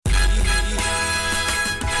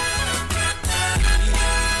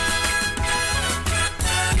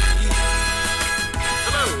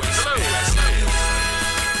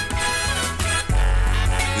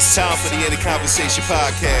It's time for the End of Conversation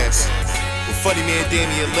podcast with funny man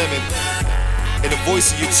Damian Lemon and the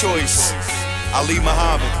voice of your choice, Ali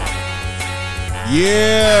Muhammad.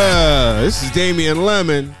 Yeah, this is Damian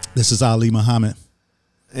Lemon. This is Ali Muhammad.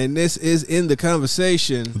 And this is In the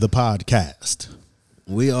Conversation, The podcast.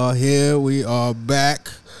 We are here. We are back.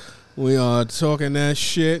 We are talking that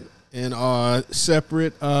shit in our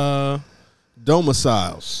separate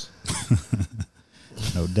domiciles.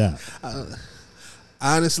 No doubt.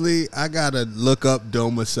 Honestly, I gotta look up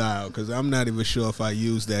domicile because I'm not even sure if I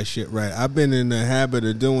use that shit right. I've been in the habit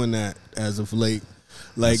of doing that as of late.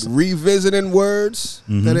 Like revisiting words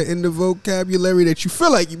that are in the vocabulary that you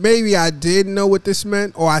feel like maybe I did know what this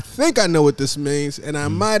meant, or I think I know what this means, and I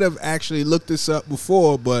might have actually looked this up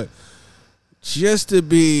before, but just to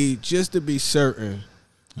be certain.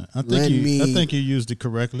 I think you used it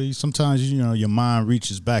correctly. Sometimes your mind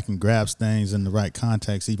reaches back and grabs things in the right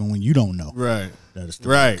context, even when you don't know. Right. That is the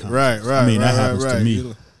right. I mean, that happens to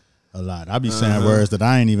me a lot. I be saying words that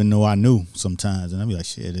I ain't even know I knew sometimes, and I be like,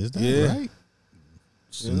 "Shit, is that right?"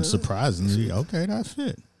 And surprisingly, okay, that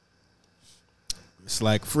fit. It's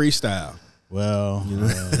like freestyle. Well,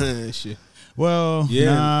 Shit. well,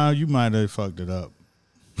 nah, you might have fucked it up.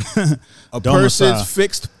 A person's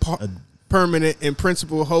fixed, permanent, and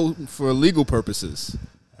principal home for legal purposes.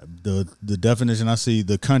 The definition I see: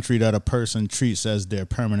 the country that a person treats as their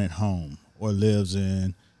permanent home or lives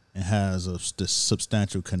in and has a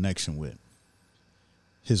substantial connection with.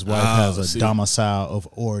 His wife has a domicile of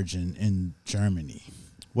origin in Germany.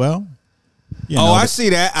 Well, I see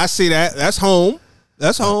that. That's home.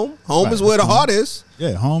 That's home. Home is where the heart is.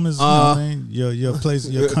 Yeah, home is your place,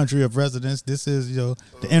 your country of residence. This is the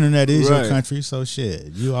internet is your country. So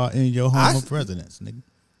shit, you are in your home of residence, nigga.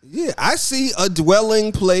 Yeah, I see a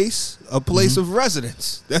dwelling place, a place of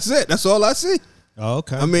residence. That's it. That's all I see. Oh,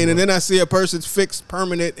 okay. I mean, and then I see a person's fixed,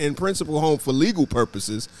 permanent, and principal home for legal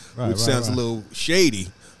purposes, which sounds a little shady.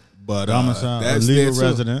 But domicile, that's legal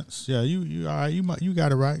residence. Yeah, you all right. You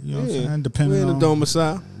got it right. You know what I'm saying? Depending on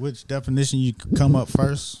domicile, which definition you come up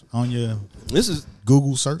first on your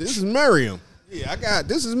Google search. This is Merriam. Yeah,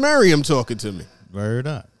 this is Merriam talking to me. Word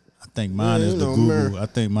up. I think mine is the Google. I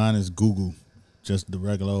think mine is Google, just the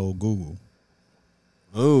regular old Google.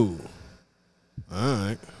 Oh, all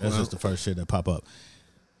right. That's just the first shit that pop up.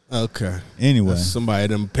 Okay. Anyway, somebody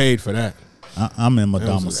done paid for that. I'm in my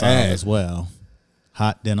domicile as well.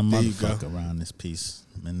 Hot than a motherfucker around this piece.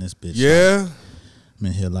 I'm in this bitch. Yeah. I'm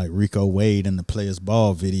in here like Rico Wade in the Players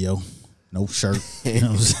Ball video. No shirt. You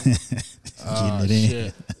know what I'm saying? Getting it in.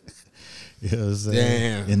 Shit. You know what I'm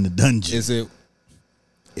saying? Damn. In the dungeon.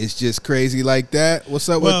 It's just crazy like that? What's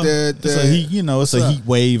up with the it's a heat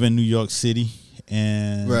wave in New York City.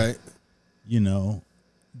 And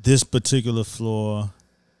this particular floor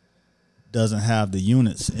doesn't have the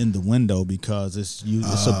units in the window because it's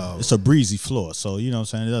a breezy floor. So, you know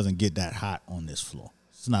what I'm saying? It doesn't get that hot on this floor.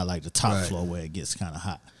 It's not like the top floor where it gets kind of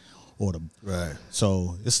hot.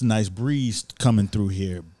 So it's a nice breeze coming through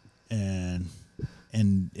here. And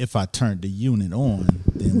if I turned the unit on,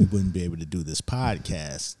 then we wouldn't be able to do this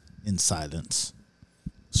podcast in silence.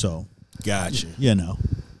 So, gotcha.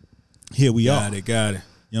 Here we are. Got it.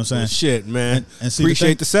 You know what I'm saying? Well, shit, man. And see,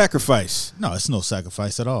 appreciate the sacrifice. No, it's no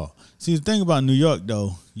sacrifice at all. See, the thing about New York,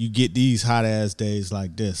 though, you get these hot-ass days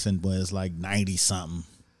like this, and where it's like 90-something,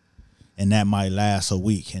 and that might last a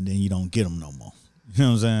week, and then you don't get them no more. You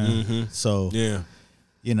know what I'm saying? Mm-hmm. So, you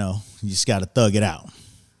just got to thug it out.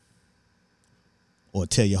 Or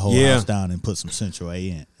tear your whole house down and put some central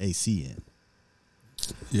AC in.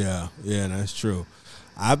 Yeah, that's true.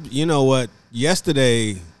 You know what?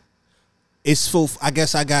 Yesterday, I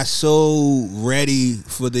guess I got so ready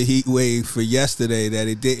for the heat wave for yesterday that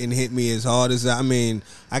it didn't hit me as hard as I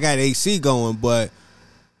got AC going,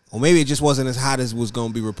 or maybe it just wasn't as hot as was going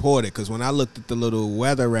to be reported. Because when I looked at the little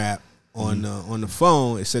weather app on the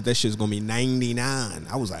phone, it said that shit's going to be 99.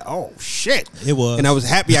 I was like, oh shit, it was, and I was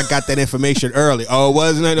happy I got that information early. Oh,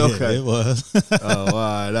 wasn't it? Okay, yeah, it was. All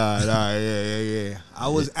right, yeah. I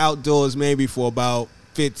was outdoors maybe for about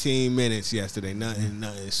 15 minutes yesterday. Nothing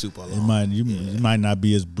super long. It might not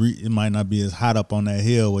be it might not be as hot up on that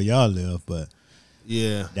hill where y'all live, but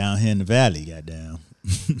down here in the valley, goddamn,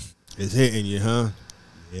 it's hitting you, huh?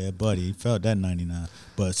 Yeah, buddy, he felt that 99.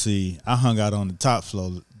 But see, I hung out on the top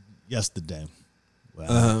floor yesterday.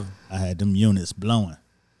 Well, I had them units blowing.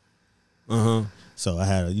 So I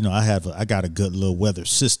had I got a good little weather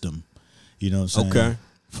system. You know what I'm saying? Okay.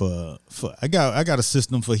 For I got a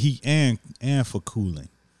system for heat and for cooling.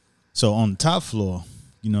 So on the top floor,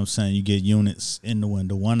 you know what I'm saying, you get units in the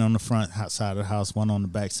window, one on the front side of the house, one on the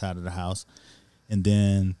back side of the house, and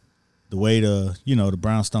then the way the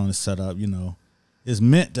brownstone is set up, it's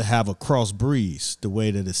meant to have a cross breeze the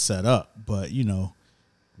way that it's set up. But,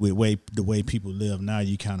 with the way people live now,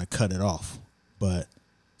 you kind of cut it off. But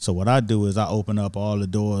so what I do is I open up all the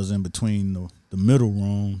doors in between the middle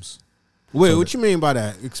rooms. Wait, what you mean by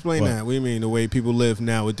that? Explain that. What do you mean the way people live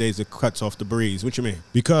nowadays, it cuts off the breeze? What you mean?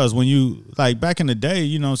 Because when you, like back in the day,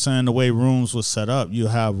 the way rooms was set up, you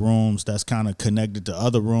have rooms that's kind of connected to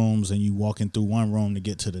other rooms and you walking through one room to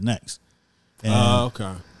get to the next.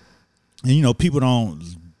 Okay. And, people don't,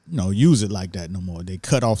 use it like that no more. They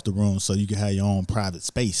cut off the room so you can have your own private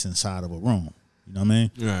space inside of a room. You know what I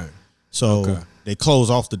mean? Right. So they close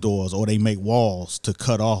off the doors or they make walls to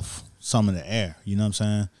cut off some of the air. You know what I'm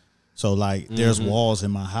saying? So, like, there's walls in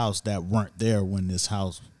my house that weren't there when this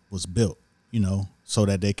house was built, so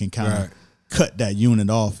that they can kind of cut that unit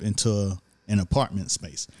off into an apartment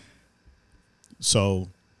space. So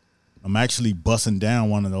I'm actually busting down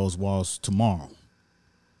one of those walls tomorrow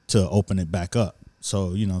to open it back up.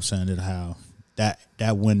 So, it'll have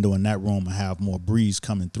that window in that room will have more breeze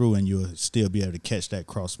coming through and you'll still be able to catch that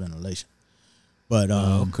cross ventilation. But,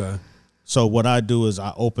 so what I do is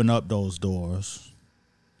I open up those doors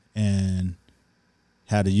and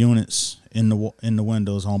have the units in the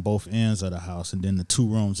windows on both ends of the house, and then the two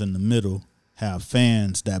rooms in the middle have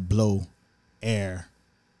fans that blow air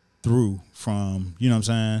through from,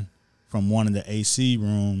 from one of the AC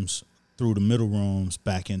rooms through the middle rooms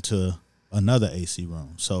back into another AC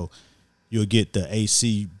room. So you'll get the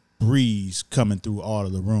AC breeze coming through all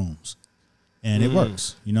of the rooms. And it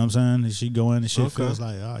works. You know what I'm saying? She go in and shit feels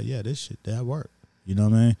like, oh yeah, this shit that work. You know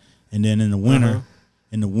what I mean? And then in the winter,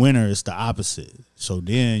 it's the opposite. So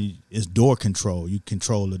then it's door control. You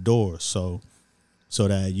control the doors so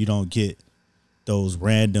that you don't get those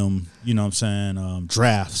random,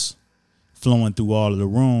 drafts flowing through all of the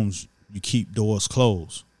rooms. You keep doors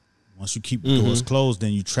closed. Once you keep the doors closed,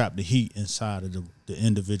 then you trap the heat inside of the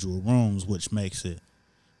individual rooms, which makes it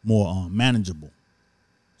more manageable.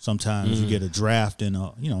 Sometimes you get a draft in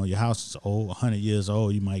your house is old, 100 years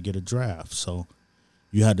old, you might get a draft. So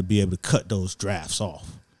you had to be able to cut those drafts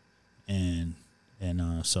off. And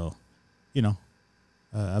so,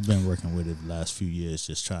 I've been working with it the last few years,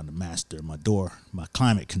 just trying to master my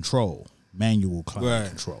climate control, manual climate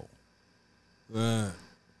control. Right.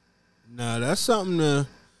 Now that's something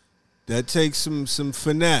that takes some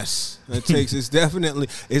finesse. It's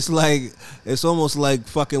almost like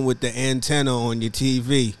fucking with the antenna on your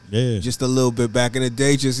TV. Yeah. Just a little bit back in the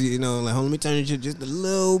day, just, let me turn it just a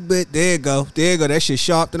little bit. There you go. That shit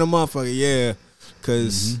sharp than a motherfucker. Yeah.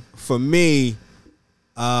 Because for me,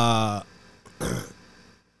 the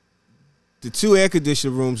two air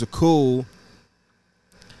conditioning rooms are cool.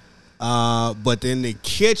 But then the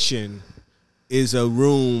kitchen is a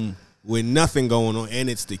room with nothing going on, and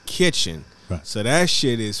it's the kitchen. Right. So that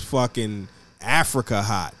shit is fucking Africa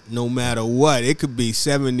hot, no matter what. It could be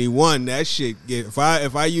 71. That shit, if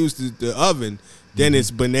I use the oven, then it's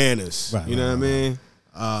bananas. Right, you know what I mean?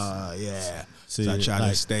 Yeah. See, so I try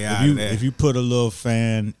to stay out of there. If you put a little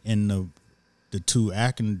fan in the two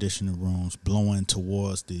air conditioning rooms blowing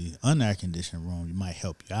towards the unair conditioning room, you might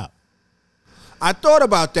help you out. I thought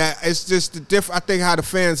about that. It's just I think how the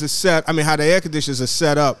fans are how the air conditioners are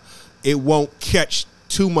set up, it won't catch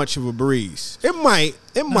too much of a breeze. It might.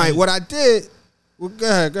 What I did, well, go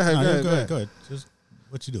ahead. Just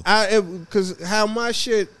what you do. Because how my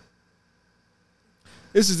shit,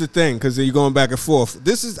 this is the thing, because you're going back and forth.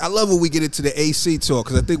 I love when we get into the AC talk,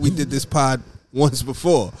 because I think we did this pod once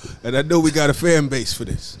before, and I know we got a fan base for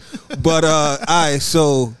this. But, all right,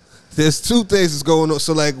 so there's two things that's going on.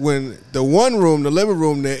 So, like, when the one room, the living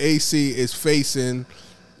room, the AC is facing,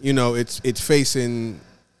 it's facing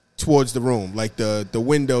towards the room. Like, the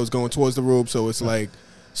window's going towards the room, so it's like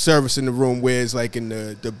servicing the room, whereas, like, in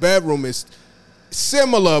the bedroom, it's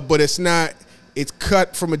similar, but it's not, it's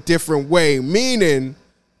cut from a different way, meaning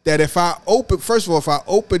that if I open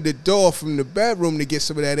the door from the bedroom to get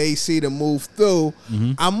some of that AC to move through,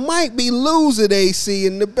 I might be losing AC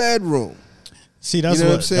in the bedroom. See,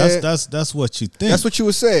 that's that's what you think. That's what you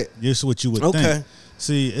would say. That's what you would think.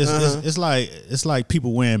 See, it's like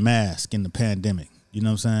people wearing masks in the pandemic. You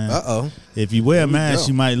know what I'm saying? If you wear a mask,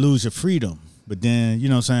 you might lose your freedom. But then, you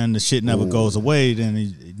know what I'm saying, the shit never goes away, then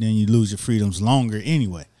you lose your freedoms longer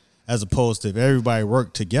anyway. As opposed to if everybody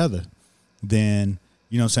worked together, then,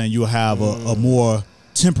 you know what I'm saying, you'll have a more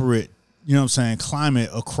temperate, you know what I'm saying, climate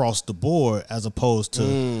across the board, as opposed to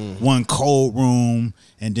one cold room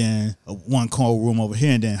and then one cold room over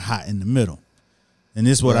here and then hot in the middle. And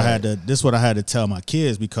this is what I had to tell my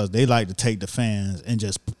kids, because they like to take the fans and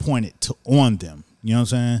just point it on them. You know what I'm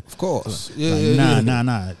saying? Of course.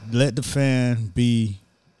 Nah. Let the fan be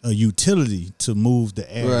a utility to move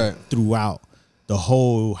the air throughout the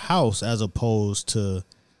whole house as opposed to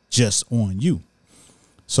just on you.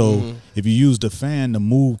 So if you use the fan to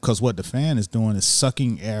move, because what the fan is doing is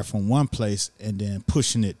sucking air from one place and then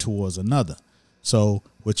pushing it towards another. So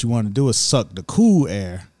what you want to do is suck the cool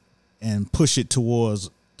air and push it towards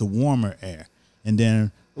the warmer air. And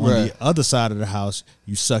then on the other side of the house,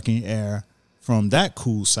 you sucking air from that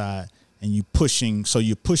cool side and you're pushing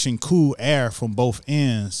cool air from both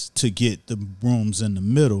ends to get the rooms in the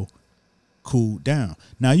middle cooled down.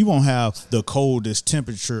 Now you won't have the coldest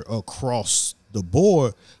temperature across the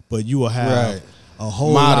board, but you will have a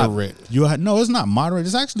whole moderate. No, it's not moderate.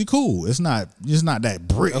 It's actually cool. It's not that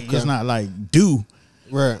brick. Okay. It's not like dew.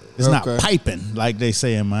 Right. It's not piping like they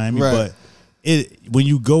say in Miami. But when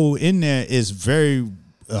you go in there, it's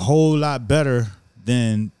a whole lot better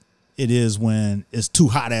than it is when it's two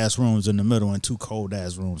hot ass rooms in the middle and two cold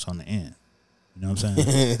ass rooms on the end. You know what I'm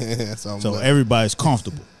saying? So everybody's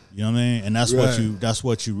comfortable. You know what I mean? And that's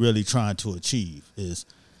what you really trying to achieve is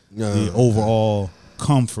the overall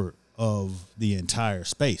comfort of the entire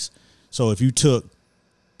space. So if you took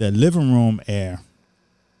the living room air,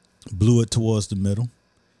 blew it towards the middle,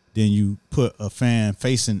 then you put a fan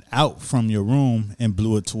facing out from your room and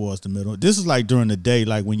blew it towards the middle. This is like during the day,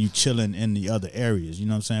 like when you chilling in the other areas, you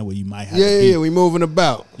know what I'm saying, where you might have we moving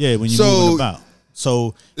about. Yeah, when you're moving about.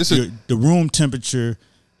 So the room temperature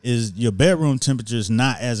is, your bedroom temperature is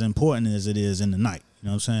not as important as it is in the night. You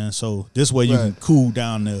know what I'm saying? So this way you can cool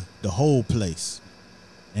down the whole place.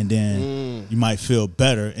 And then you might feel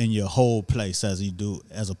better in your whole place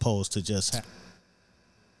as opposed to just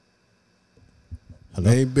hello?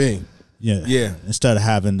 Maybe. Yeah. Instead of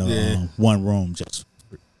having the one room just.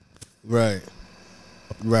 Right.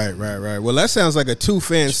 Well, that sounds like a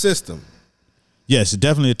 2-fan system. Yes, it's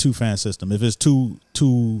definitely a 2-fan system. If it's two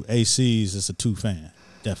ACs, it's a 2-fan.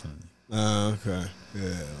 Definitely. Okay.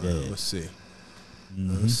 Yeah. Let's see.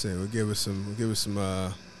 Let's see. We'll give it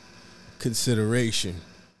some consideration.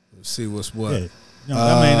 Let's see what's what. Yeah.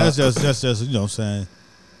 I mean, that's just you know what I'm saying,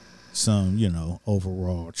 some,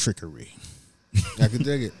 overall trickery. I can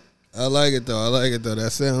dig it. I like it though.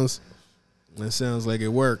 That sounds like it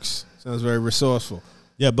works. Sounds very resourceful.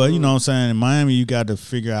 Yeah, but you know what I'm saying, in Miami you got to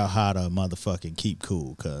figure out how to motherfucking keep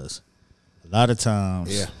cool, because a lot of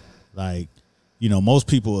times like, most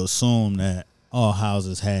people assume that all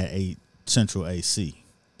houses had a central AC.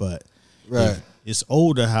 But if it's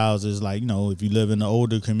older houses, like, if you live in an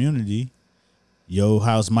older community, your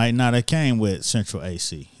house might not have came with central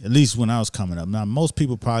AC. At least when I was coming up. Now, most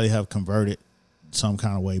people probably have converted some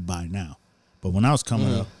kind of way by now. But when I was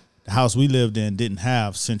coming up, the house we lived in didn't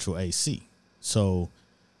have central AC. So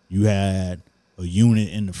you had a unit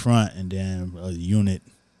in the front and then a unit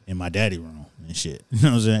in my daddy room and shit. You know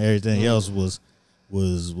what I'm saying? Everything else was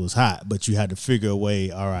hot. But you had to figure a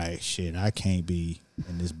way, all right, shit, I can't be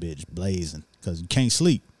in this bitch blazing because you can't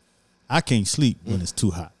sleep. I can't sleep when it's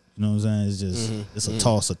too hot. You know what I'm saying? It's just it's a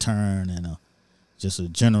toss, a turn, and just a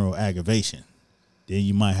general aggravation. Then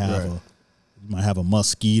you might have a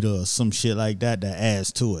mosquito or some shit like that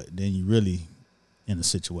adds to it. Then you really in a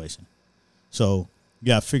situation. So you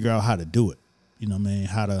gotta figure out how to do it. You know what I mean?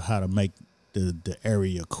 How to make the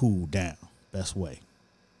area cool down. Best way.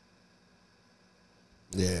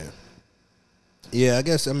 Yeah. Yeah, I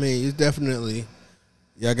guess, it's definitely,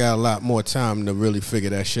 y'all got a lot more time to really figure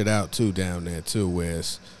that shit out, too, down there, too, where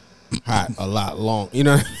it's hot a lot long. You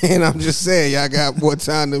know what I mean? I'm just saying, y'all got more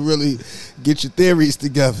time to really get your theories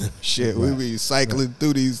together. Shit, we be cycling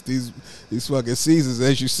through these fucking seasons.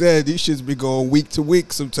 As you said, these shits be going week to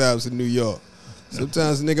week sometimes in New York.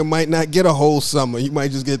 Sometimes a nigga might not get a whole summer. You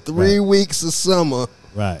might just get 3 weeks of summer.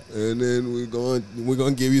 Right. And then we're going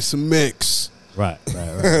to give you some mix. Right.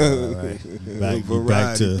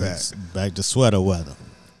 Back to sweater weather.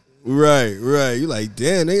 Right. You like,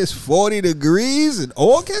 damn, it's 40 degrees in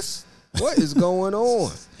August? What is going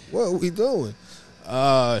on? What are we doing?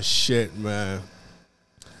 Shit, man.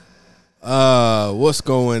 What's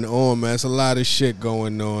going on, man? It's a lot of shit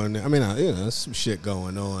going on. There's some shit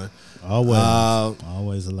going on.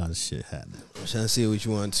 Always a lot of shit happening. I'm trying to see what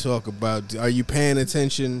you want to talk about. Are you paying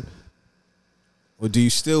attention? Or do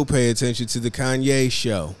you still pay attention to the Kanye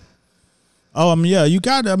show? Oh, you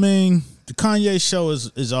got it. The Kanye show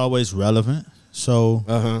is always relevant.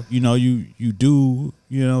 So, you do,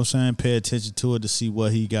 you know what I'm saying, pay attention to it to see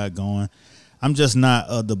what he got going. I'm just not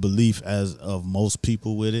of the belief as of most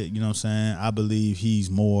people with it. You know what I'm saying? I believe he's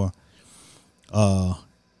more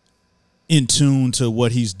in tune to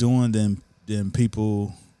what he's doing than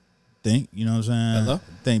people think. You know what I'm saying? Hello?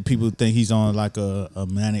 I think people think he's on like a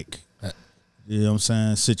manic, you know what I'm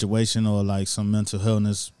saying, situation or like some mental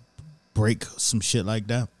illness break, some shit like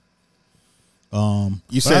that.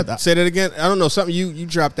 You said say that again. I don't know, something you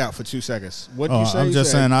dropped out for 2 seconds. What did you say? I'm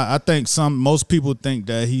just saying. I think most people think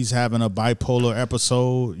that he's having a bipolar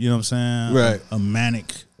episode. You know what I'm saying? Right. A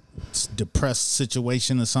manic, depressed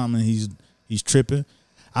situation or something. He's tripping.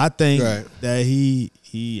 I think that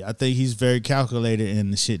I think he's very calculated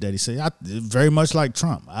in the shit that he say. Very much like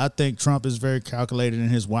Trump. I think Trump is very calculated in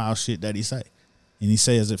his wild shit that he say, and he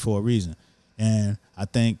says it for a reason. And I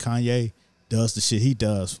think Kanye does the shit he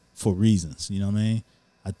does for reasons. You know what I mean?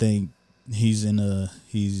 I think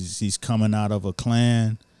he's coming out of a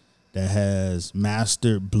clan that has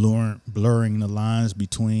mastered blurring the lines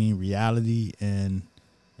between reality and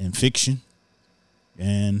fiction,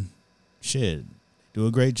 and shit, do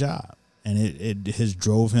a great job, and it has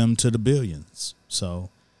drove him to the billions. So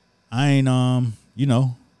I ain't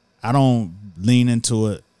I don't lean into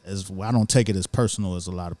it I don't take it as personal as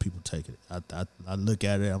a lot of people take it. I look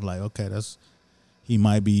at it, I'm like, okay, he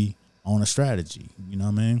might be on a strategy, you know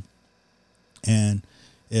what I mean? And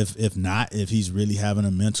if not, if he's really having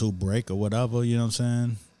a mental break or whatever, you know what I'm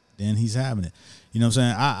saying, then he's having it. You know what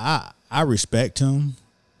I'm saying? I respect him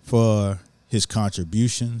for his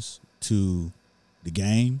contributions to the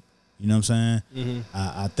game. You know what I'm saying? Mm-hmm.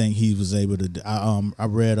 I think he was able to. I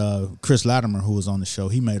read Chris Latimer, who was on the show.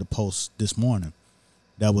 He made a post this morning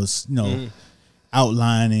that was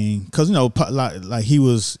outlining, because like he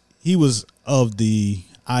was of the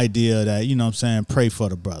idea that, you know what I'm saying, pray for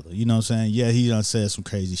the brother. You know what I'm saying? Yeah, he done said some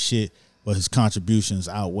crazy shit, but his contributions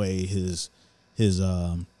outweigh his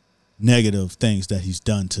negative things that he's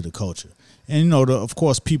done to the culture. And of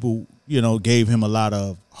course, people gave him a lot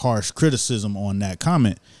of harsh criticism on that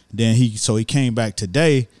comment. Then he came back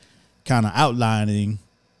today, kind of outlining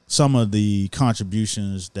some of the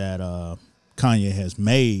contributions that Kanye has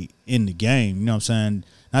made in the game. You know what I'm saying?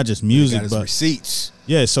 Not just music, but receipts.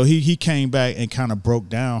 Yeah, so he came back and kind of broke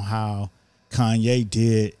down how Kanye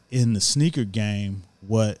did in the sneaker game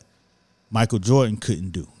what Michael Jordan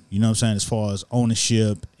couldn't do. You know what I'm saying? As far as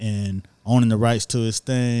ownership and owning the rights to his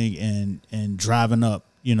thing and driving up,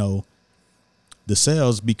 the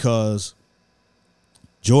sales, because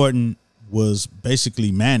Jordan was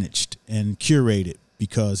basically managed and curated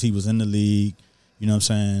because he was in the league. You know what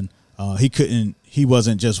I'm saying? He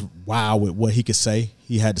wasn't just wild with what he could say.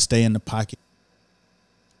 He had to stay in the pocket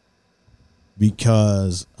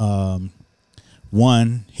because,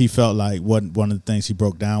 one, he felt like one of the things he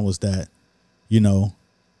broke down was that,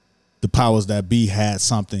 the powers that be had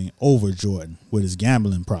something over Jordan with his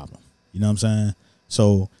gambling problem. You know what I'm saying?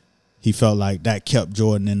 So he felt like that kept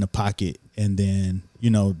Jordan in the pocket. And then,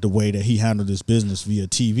 the way that he handled his business via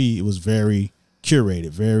TV, it was very curated,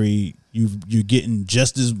 very, you're getting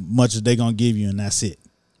just as much as they're going to give you, and that's it.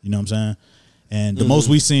 You know what I'm saying? And the most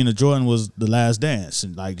we seen of Jordan was The Last Dance.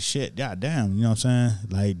 And like, shit, goddamn, you know what I'm saying?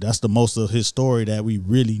 Like, that's the most of his story that we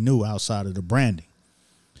really knew outside of the branding.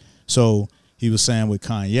 So he was saying with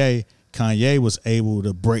Kanye was able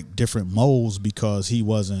to break different molds because he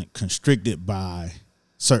wasn't constricted by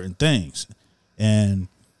certain things. And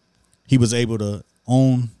he was able to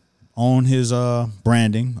own his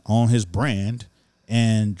branding, own his brand,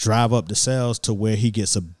 and drive up the sales to where he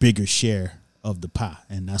gets a bigger share of the pie.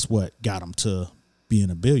 And that's what got him to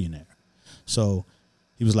being a billionaire. So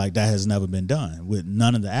he was like, that has never been done with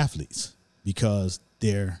none of the athletes because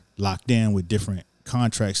they're locked in with different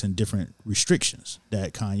contracts and different restrictions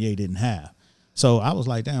that Kanye didn't have. So I was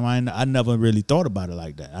like, damn, I never really thought about it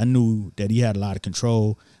like that. I knew that he had a lot of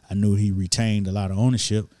control. I knew he retained a lot of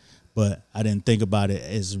ownership, but I didn't think about it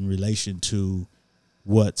as in relation to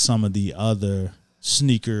what some of the other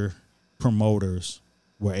sneaker promoters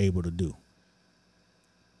were able to do.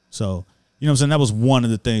 So, you know what I'm saying? That was one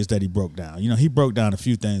of the things that he broke down. He broke down a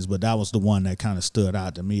few things, but that was the one that kind of stood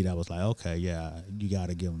out to me. That was like, okay, yeah, you got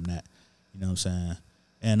to give him that. You know what I'm saying?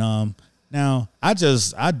 And now I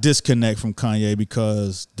disconnect from Kanye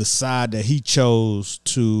because the side that he chose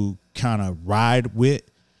to kind of ride with,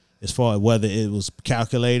 as far as whether it was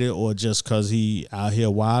calculated or just because he out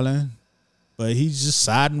here wilding, but he's just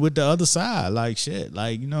siding with the other side. Like, shit,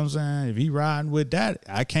 like, you know what I'm saying? If he riding with that,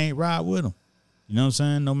 I can't ride with him. You know what I'm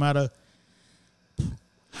saying? No matter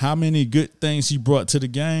how many good things he brought to the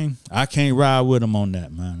game, I can't ride with him on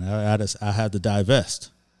that, man. I have to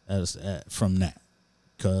divest from that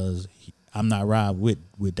because I'm not riding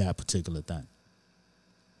with that particular thing.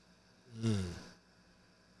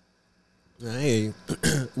 Hey,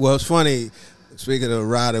 well, it's funny. Speaking of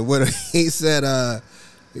riding with him, he said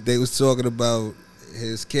they was talking about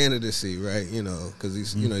his candidacy, right? You know, because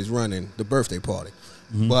he's he's running the birthday party.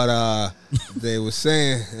 But they were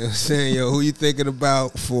saying, yo, who you thinking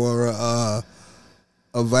about for a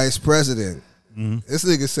vice president? This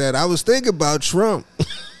nigga said, I was thinking about Trump.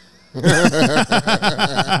 What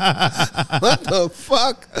the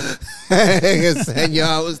fuck? Nigga said, yo,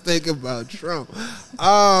 I was thinking about Trump.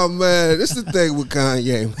 Oh man, this is the thing with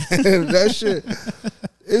Kanye, man. That shit.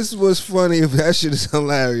 This was funny. That shit is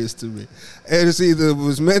hilarious to me. And it's either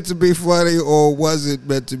was meant to be funny or wasn't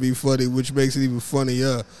meant to be funny, which makes it even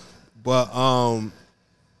funnier. But I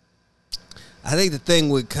think the thing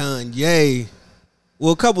with Kanye,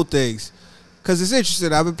 well, a couple things, because it's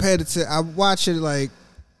interesting. I've been paying attention. I'm watching like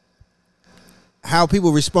how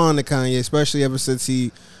people respond to Kanye, especially ever since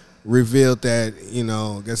he revealed that, you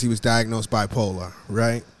know, I guess he was diagnosed bipolar,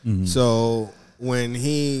 right? So when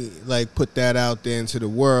he like put that out there into the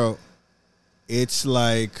world, it's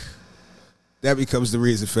like that becomes the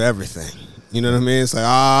reason for everything. You know what I mean? It's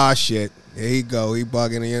like, shit, there you go. He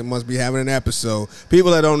bugging. He must be having an episode. People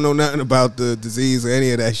that don't know nothing about the disease or any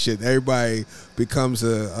of that shit, everybody becomes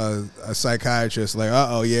a psychiatrist. Like,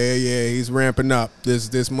 yeah, he's ramping up.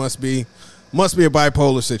 This must be a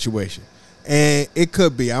bipolar situation, and it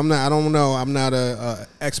could be. I don't know. I'm not a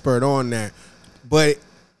expert on that, but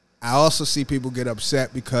I also see people get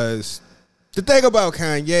upset because the thing about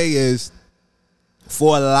Kanye is,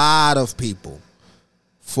 for a lot of people,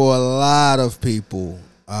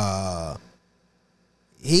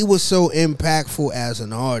 he was so impactful as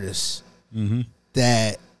an artist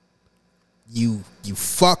that you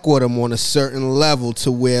fuck with him on a certain level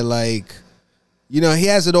to where, like, you know, he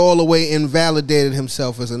hasn't all the way invalidated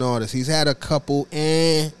himself as an artist. He's had a couple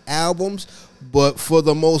albums, but for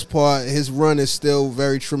the most part, his run is still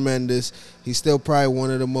very tremendous. He's still probably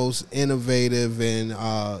one of the most innovative and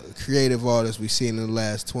creative artists we've seen in the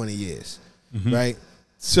last 20 years, right?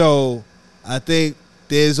 So I think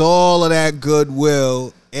there's all of that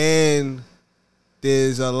goodwill, and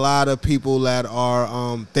there's a lot of people that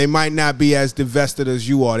are, they might not be as divested as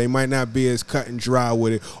you are. They might not be as cut and dry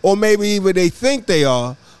with it. Or maybe even they think they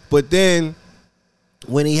are, but then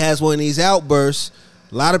when he has one of these outbursts,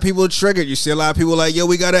 a lot of people are triggered. You see a lot of people like, yo,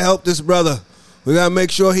 we got to help this brother. We got to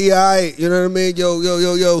make sure he all right. You know what I mean?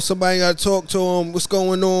 Yo, somebody got to talk to him. What's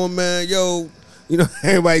going on, man? Yo, you know,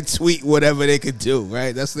 everybody tweet whatever they could do,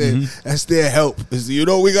 right? That's their help. Is, you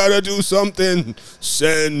know, we got to do something.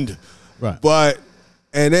 Send. Right. But,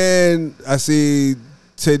 and then I see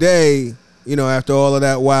today, you know, after all of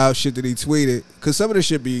that wild shit that he tweeted, because some of the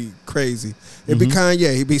shit be crazy. It be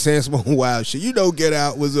Kanye. He be saying some wild shit. You know, Get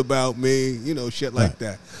Out was about me. You know, shit like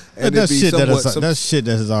that. And that's shit that's shit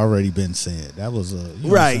that has already been said. That was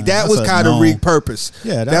right. That was kind of repurposed.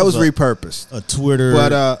 Yeah, that was repurposed. A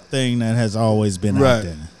Twitter thing that has always been out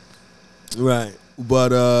there. Right.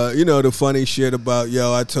 But you know, the funny shit about,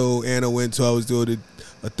 yo, I told Anna Wintour I was doing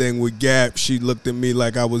a thing with Gap. She looked at me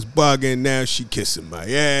like I was bugging. Now she kissing my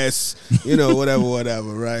ass. You know,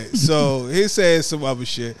 whatever, right? So he said some other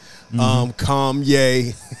shit.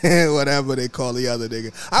 Kanye, whatever they call the other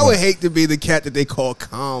nigga. I would hate to be the cat that they call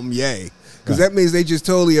Kanye, because that means they just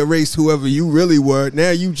totally erased whoever you really were.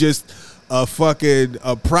 Now you just a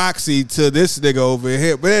proxy to this nigga over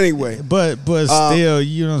here. But anyway. But still,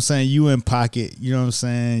 you know what I'm saying, you in pocket, you know what I'm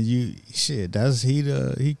saying?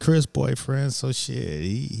 He Chris boyfriend, so shit.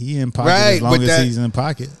 He in pocket as long as he's in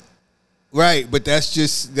pocket. Right, but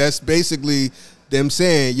that's basically them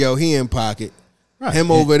saying, yo, he in pocket. Right.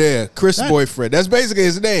 Him over there, Chris boyfriend. That's basically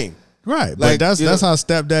his name. Right, like, but that's how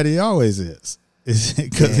stepdaddy always is.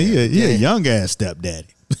 Because he a young ass stepdaddy.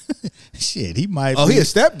 Shit, he might. Oh, he a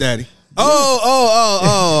stepdaddy.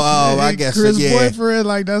 Oh, I guess Chris boyfriend,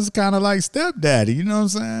 like, that's kind of like stepdaddy. You know what I'm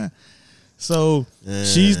saying? So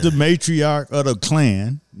she's the matriarch of the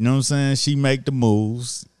clan. You know what I'm saying? She make the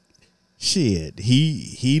moves. Shit,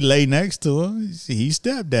 he lay next to her. He's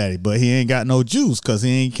stepdaddy, but he ain't got no juice because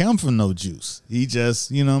he ain't come from no juice. He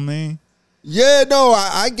just, you know what I mean? Yeah, no,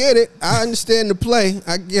 I get it. I understand the play.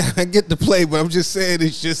 I get the play, but I'm just saying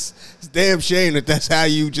it's damn shame that that's how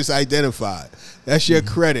you just identify. That's your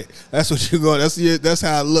credit. That's what you're going. That's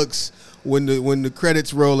how it looks when the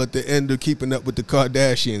credits roll at the end of Keeping Up with the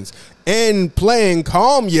Kardashians and playing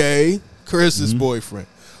Kanye, Chris's boyfriend.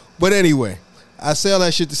 But anyway. I say all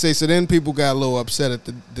that shit to say, so then people got a little upset at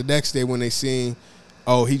the next day when they seen,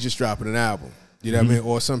 oh, he just dropping an album. You know what I mean?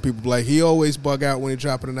 Or some people be like, he always bug out when he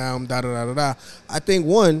dropping an album, da-da-da-da-da. I think,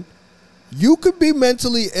 one, you could be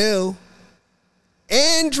mentally ill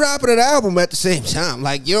and dropping an album at the same time.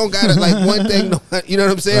 Like, you don't got to, like, one thing, you know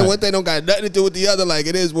what I'm saying? Right. One thing don't got nothing to do with the other. Like,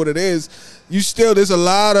 it is what it is. There's a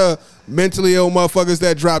lot of mentally ill motherfuckers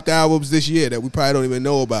that dropped albums this year that we probably don't even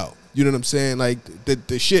know about. You know what I'm saying? Like,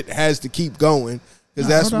 the shit has to keep going because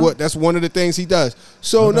that's one of the things he does.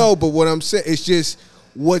 So, but what I'm saying, it's just,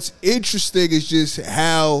 what's interesting is just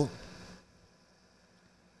how,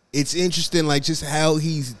 it's interesting, like, just how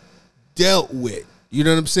he's dealt with. You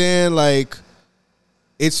know what I'm saying? Like,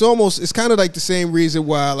 it's kind of like the same reason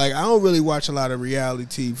why, like, I don't really watch a lot of reality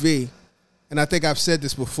TV. And I think I've said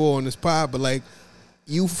this before on this pod, but, like,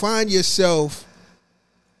 you find yourself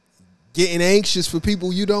getting anxious for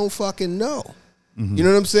people you don't fucking know. Mm-hmm. You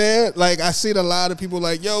know what I'm saying? Like, I seen a lot of people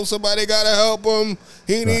like, yo, somebody got to help him.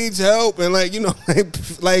 He needs help. And, like, you know,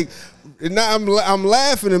 I'm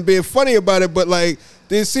laughing and being funny about it, but, like,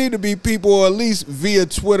 there seem to be people, or at least via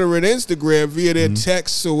Twitter and Instagram, via their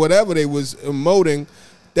texts or whatever they was emoting,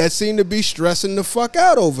 that seem to be stressing the fuck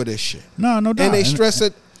out over this shit. No doubt. And they stress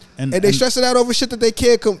it, and they stress it out over shit that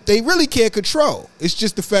they really can't control. It's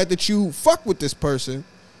just the fact that you fuck with this person.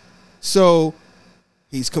 So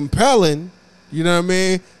he's compelling, you know what I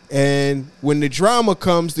mean? And when the drama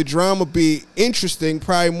comes, the drama be interesting,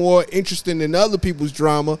 probably more interesting than other people's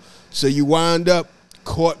drama. So you wind up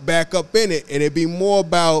caught back up in it, and it be more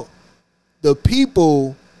about the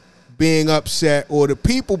people being upset or the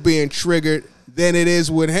people being triggered than it is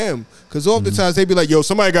with him. Because oftentimes they be like, yo,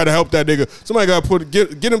 somebody got to help that nigga. Somebody got to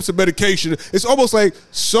get him some medication. It's almost like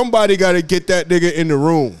somebody got to get that nigga in the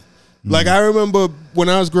room. Like, I remember when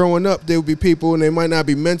I was growing up, there would be people, and they might not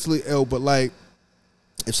be mentally ill, but, like,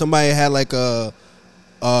 if somebody had, like a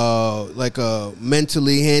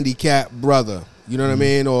mentally handicapped brother, you know what I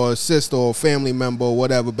mean, or a sister or a family member or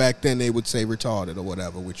whatever, back then they would say retarded or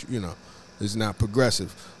whatever, which, you know, is not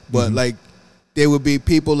progressive. But, like, there would be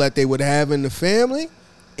people that they would have in the family,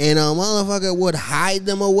 and a motherfucker would hide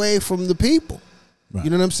them away from the people. Right. You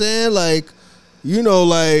know what I'm saying? Like, you know,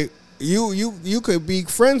 like, you could be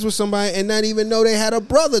friends with somebody and not even know they had a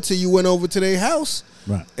brother till you went over to their house.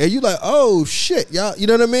 Right. And you like, oh, shit, y'all. You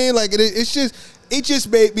know what I mean? Like, it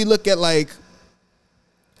just made me look at, like,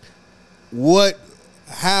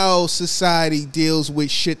 how society deals with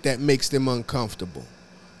shit that makes them uncomfortable.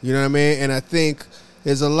 You know what I mean? And I think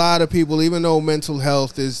there's a lot of people, even though mental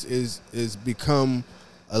health is become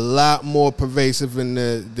a lot more pervasive in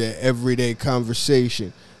the everyday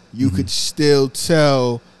conversation, you could still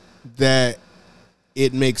tell that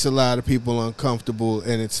it makes a lot of people uncomfortable.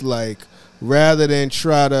 And it's like, rather than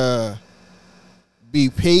try to be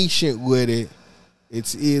patient with it,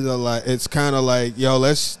 it's either like, it's kind of like, yo,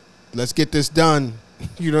 let's get this done.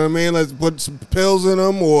 You know what I mean? Let's put some pills in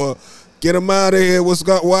him or get him out of here.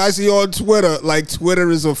 Why is he on Twitter? Like,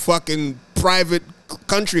 Twitter is a fucking private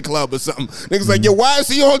country club or something. Niggas like, yo, why is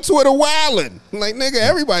he on Twitter wilding? Like, nigga,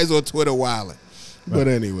 everybody's on Twitter wilding. Right. But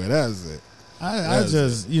anyway, that's it. I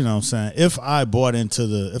just, you know what I'm saying, if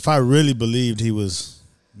I really believed he was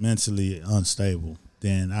mentally unstable,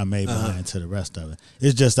 then I may buy into the rest of it.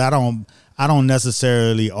 It's just I don't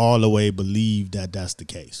necessarily all the way believe that that's the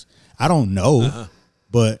case. I don't know,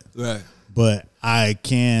 but I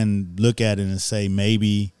can look at it and say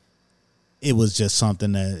maybe it was just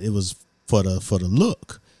something that it was for the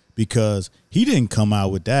look, because he didn't come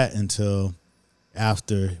out with that until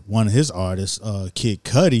after one of his artists, Kid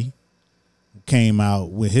Cudi, came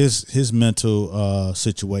out with his mental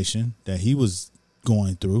situation that he was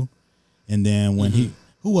going through. And then when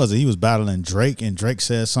who was it? He was battling Drake, and Drake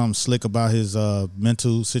said something slick about his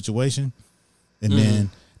mental situation. And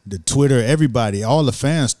then the Twitter, everybody, all the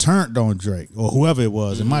fans turned on Drake, or whoever it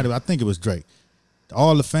was. I think it was Drake.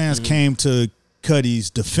 All the fans came to Cudi's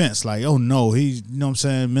defense, like, oh no, you know what I'm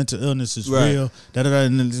saying, mental illness is real.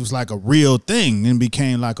 And it was like a real thing, and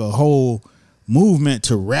became like a whole movement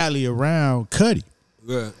to rally around Cudi.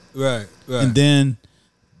 Right. And then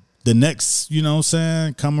the next, you know what I'm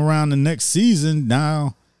saying, come around the next season,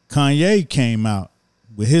 now Kanye came out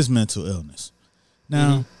with his mental illness.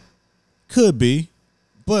 Now, could be,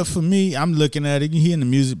 but for me, I'm looking at it, he in the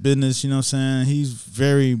music business, you know what I'm saying, he's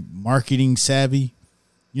very marketing savvy,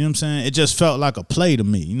 you know what I'm saying, it just felt like a play to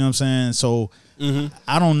me, you know what I'm saying, so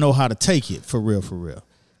I don't know how to take it for real.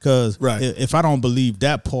 Because if I don't believe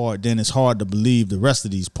that part, then it's hard to believe the rest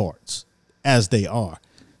of these parts as they are.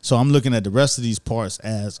 So I'm looking at the rest of these parts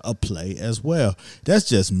as a play as well. That's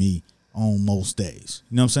just me on most days.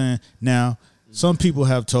 You know what I'm saying? Now, some people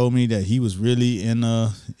have told me that he was really in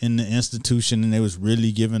the institution and they was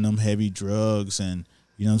really giving them heavy drugs, and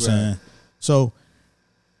you know what I'm saying? So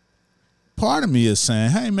part of me is saying,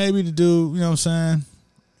 hey, maybe the dude, you know what I'm saying,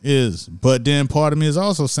 But then part of me is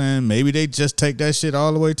also saying maybe they just take that shit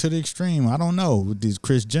all the way to the extreme. I don't know. With these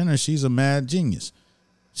Kris Jenner, she's a mad genius.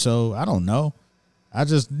 So I don't know. I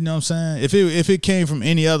just, you know what I'm saying? If it came from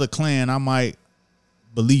any other clan, I might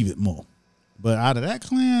believe it more. But out of that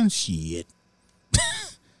clan, shit.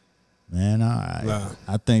 Man,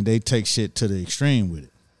 I think they take shit to the extreme with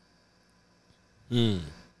it.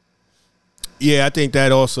 Yeah, I think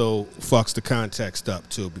that also fucks the context up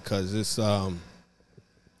too, because it's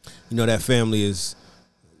that family is,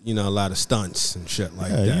 a lot of stunts and shit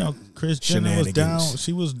like that. Kris Jenner was down.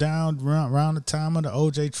 She was down around the time of the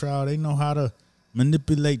OJ trial. They know how to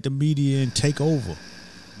manipulate the media and take over.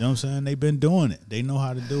 You know what I'm saying? They've been doing it. They know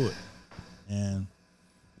how to do it. And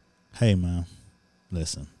hey, man,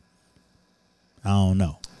 listen, I don't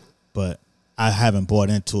know, but I haven't bought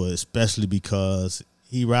into it, especially because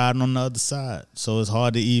he riding on the other side. So it's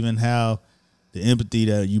hard to even have the empathy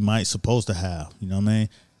that you might supposed to have. You know what I mean?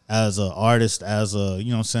 As an artist, as a,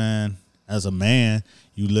 as a man,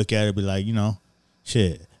 you look at it and be like,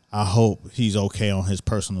 shit, I hope he's okay on his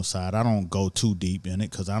personal side. I don't go too deep in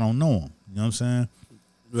it because I don't know him. You know what I'm saying?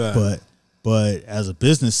 Right. But as a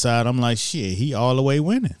business side, I'm like, shit, he all the way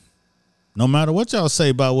winning. No matter what y'all say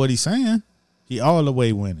about what he's saying, he all the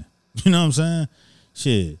way winning. You know what I'm saying?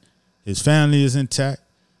 Shit, his family is intact.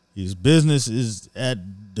 His business is at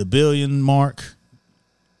the billion mark.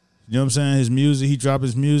 You know what I'm saying? His music, he dropped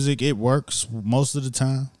his music. It works most of the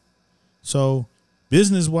time. So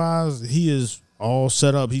business-wise, he is all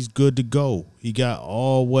set up. He's good to go. He got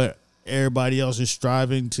all what everybody else is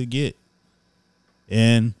striving to get.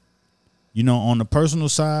 And, on the personal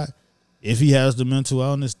side, if he has the mental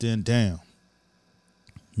illness, then damn.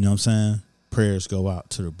 You know what I'm saying? Prayers go out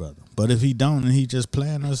to the brother. But if he don't and he just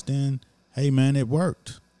playing us, then, hey, man, it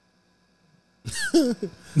worked.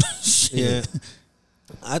 Yeah.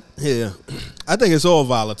 I think it's all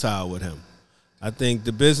volatile with him. I think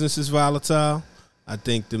the business is volatile. I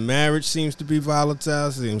think the marriage seems to be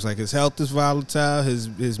volatile. Seems like his health is volatile.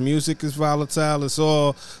 His music is volatile. It's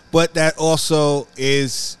all, but that also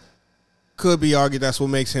could be argued that's what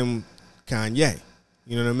makes him Kanye.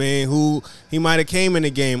 You know what I mean? He might have came in the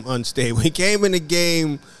game unstable. He came in the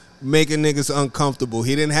game making niggas uncomfortable.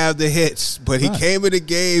 He didn't have the hits, but he came in the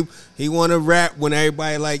game. He want to rap when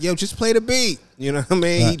everybody like, yo, just play the beat. You know what I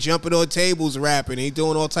mean? Right. He jumping on tables rapping. He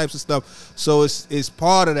doing all types of stuff. So it's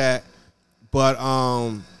part of that. But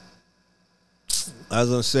I was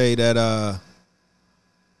gonna say that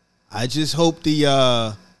I just hope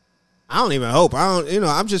I don't even hope. I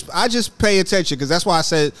just pay attention because that's why I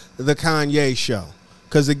said the Kanye show.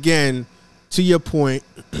 Because again, to your point,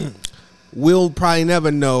 we'll probably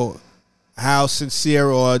never know how sincere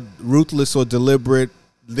or ruthless or deliberate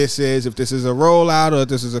this is. If this is a rollout or if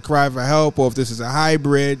this is a cry for help or if this is a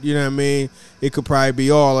hybrid, you know what I mean? It could probably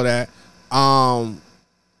be all of that.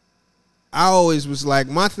 I always was like,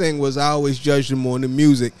 my thing was I always judged him on the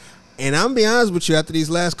music. And I'm gonna be honest with you, after these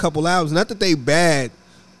last couple albums, not that they bad,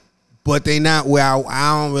 but they not where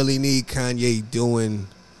I don't really need Kanye doing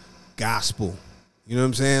gospel. You know what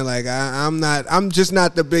I'm saying? Like I'm just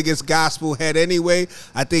not the biggest gospel head anyway.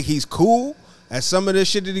 I think he's cool at some of the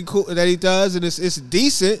shit that he does, and it's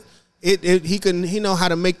decent. He know how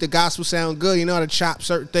to make the gospel sound good. He know how to chop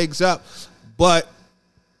certain things up, but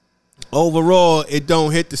overall, it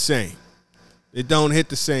don't hit the same. It don't hit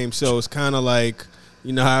the same. So it's kind of like,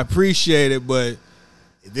 I appreciate it, but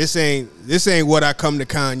this ain't what I come to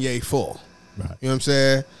Kanye for. Right. You know what I'm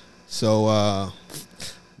saying? So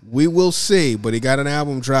we will see. But he got an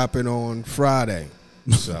album dropping on Friday.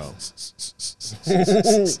 So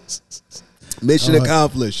mission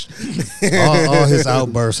accomplished. all his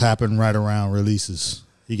outbursts happen right around releases.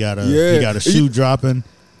 He got a shoe dropping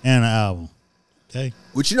and an album. Okay.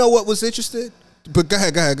 But you know what was interesting? But go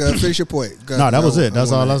ahead. Finish your point. No, that was it.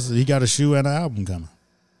 That's all. He got a shoe and an album coming.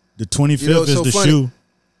 The 25th is the shoe.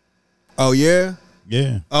 Oh yeah.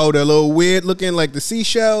 Yeah. Oh, the little weird looking, like the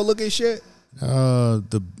seashell looking shit.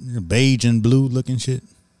 The beige and blue looking shit.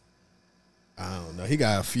 I don't know. He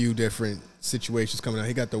got a few different situations coming out.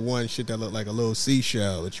 He got the one shit that looked like a little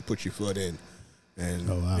seashell that you put your foot in, and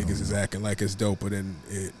niggas is acting like it's doper than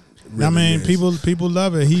it. Really I mean, is. people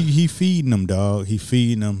love it. He feeding them, dog. He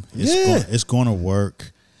feeding them. It's going to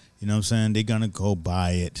work. You know what I'm saying? They're gonna go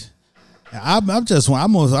buy it. I want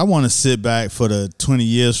to sit back for the 20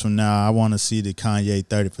 years from now. I want to see the Kanye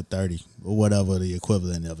 30 for 30 or whatever the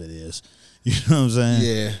equivalent of it is. You know what I'm saying?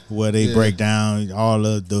 Yeah. Where they break down all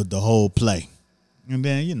of the whole play, and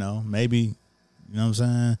then maybe what I'm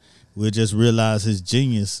saying, we'll just realize his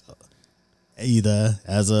genius either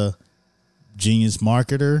as a genius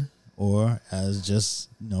marketer or as just,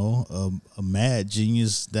 a mad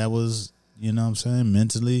genius that was,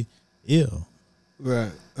 mentally ill. Right.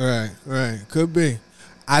 Could be.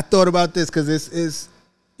 I thought about this because it's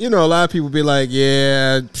a lot of people be like,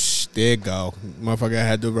 yeah, there you go. Motherfucker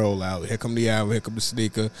had to roll out. Here come the album, here come the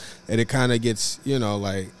sneaker. And it kind of gets,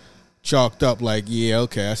 like, chalked up like, yeah,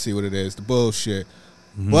 okay, I see what it is, the bullshit.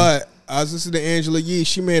 Mm-hmm. But I was listening to Angela Yee.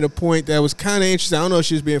 She made a point that was kind of interesting. I don't know if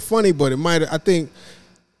she was being funny, but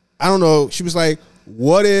I don't know. She was like,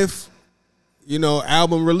 what if,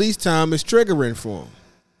 album release time is triggering for him?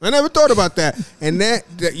 I never thought about that. And that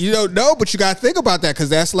you don't know, but you got to think about that because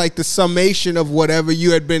that's like the summation of whatever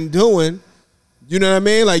you had been doing. You know what I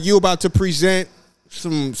mean? Like you about to present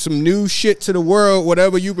some new shit to the world,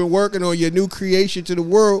 whatever you've been working on, your new creation to the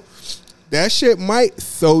world. That shit might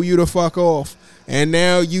throw you the fuck off. And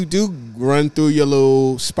now you do run through your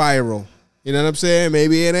little spiral. You know what I'm saying?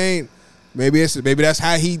 Maybe it ain't. Maybe that's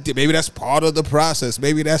how maybe that's part of the process.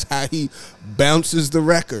 Maybe that's how he bounces the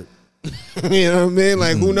record. You know what I mean?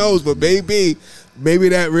 Like, who knows? But maybe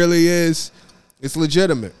that really is, it's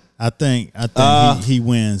legitimate. I think he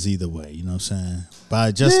wins either way. You know what I'm saying? By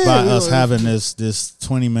us having this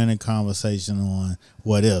 20-minute conversation on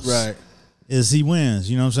what ifs, right? Is he wins?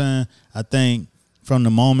 You know what I'm saying? I think from the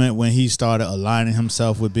moment when he started aligning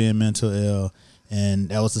himself with being mental ill, and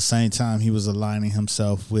that was the same time he was aligning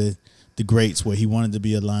himself with the greats, where he wanted to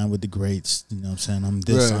be aligned with the greats. You know what I'm saying? I'm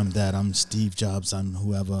this, right. I'm that, I'm Steve Jobs, I'm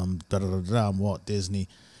whoever, I'm da-da-da-da, I'm Walt Disney.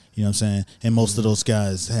 You know what I'm saying? And most of those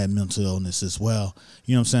guys had mental illness as well.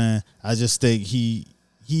 You know what I'm saying? I just think he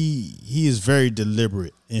is very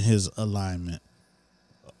deliberate in his alignment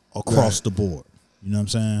across the board. You know what I'm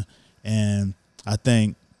saying? And I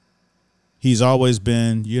think he's always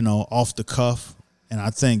been, off the cuff. And I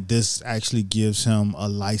think this actually gives him a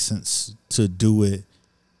license to do it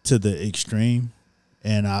to the extreme.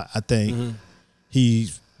 And I think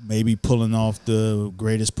he's maybe pulling off the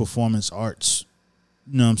greatest performance arts,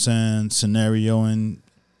 scenario in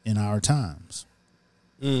our times.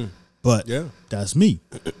 But that's me.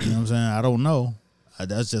 You know what I'm saying? I don't know.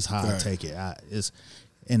 That's just how I take it.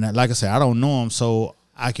 Like I said, I don't know him, so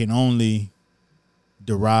I can only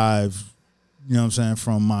derive,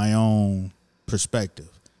 from my own perspective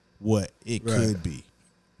what it could be.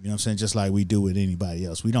 You know what I'm saying? Just like we do with anybody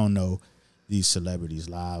else. We don't know these celebrities'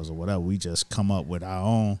 lives or whatever. We just come up with our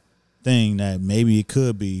own thing that maybe it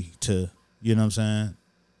could be to,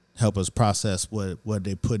 help us process what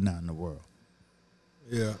they're putting out in the world.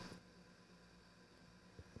 Yeah.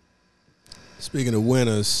 Speaking of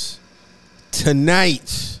winners,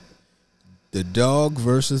 tonight, the dog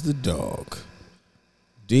versus the dog.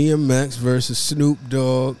 DMX versus Snoop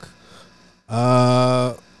Dogg.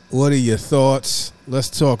 What are your thoughts? Let's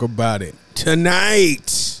talk about it.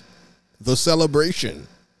 Tonight, the celebration.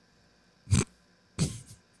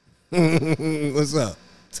 What's up?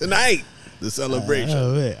 Tonight, the celebration.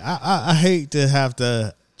 I hate to have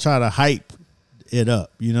to try to hype it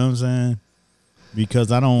up. You know what I'm saying?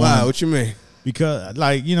 Because I don't want. Wow, what you mean? Because,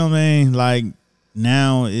 you know what I mean? Like,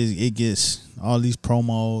 now it gets all these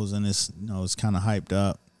promos and it's, it's kind of hyped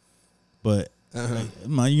up. But, you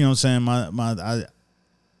know what I'm saying?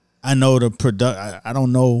 I know the I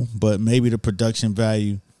don't know, but maybe the production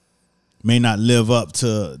value may not live up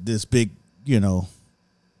to this big,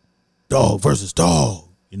 dog versus dog.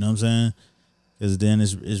 You know what I'm saying? Because then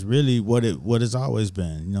it's really what it's always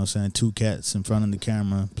been. You know what I'm saying? Two cats in front of the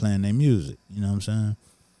camera playing their music. You know what I'm saying?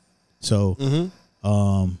 So,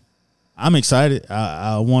 I'm excited.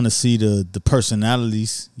 I want to see the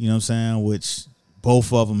personalities. You know what I'm saying? Which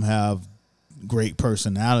both of them have great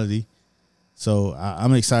personality. So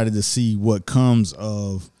I'm excited to see what comes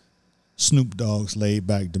of Snoop Dogg's laid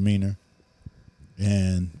back demeanor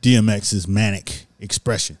and DMX's manic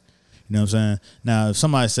expression. You know what I'm saying? Now, if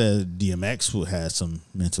somebody said DMX would have some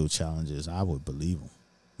mental challenges, I would believe them.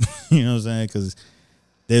 You know what I'm saying? Because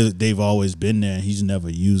they've always been there, and he's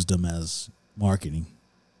never used them as marketing.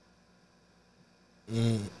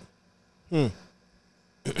 Yeah,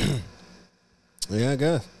 I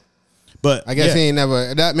guess. But I guess he ain't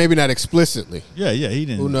never that. Maybe not explicitly. Yeah, he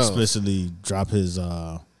didn't explicitly drop his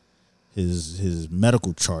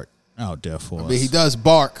medical chart out there for us. He does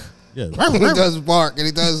bark. Yeah, he does bark, and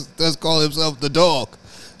he does call himself the dog.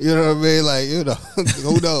 You know what I mean? Like,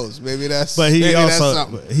 who knows? Maybe that's. But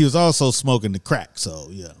he was also smoking the crack. So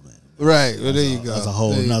yeah, man. Right. Well, there you go. That's a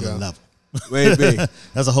whole nother level. Maybe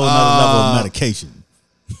that's a whole nother level of medication.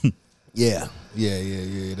 Yeah.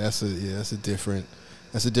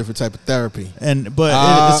 That's a different type of therapy.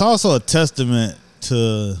 But it's also a testament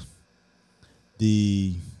to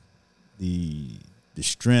the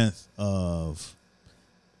strength of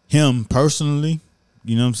him personally,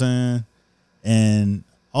 you know what I'm saying? And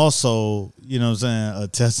also, you know what I'm saying, a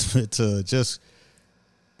testament to just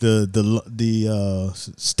the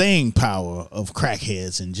staying power of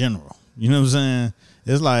crackheads in general. You know what I'm saying?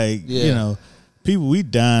 It's like, you know, people, we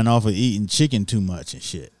dying off of eating chicken too much and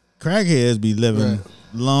shit. Crackheads be living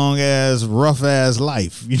long ass, rough ass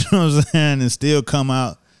life. You know what I'm saying? And still come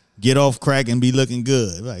out, get off crack and be looking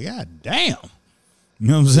good. Like, God damn. You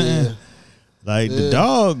know what I'm saying? Yeah. Like the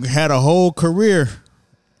dog had a whole career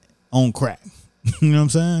on crack. You know what I'm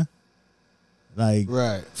saying?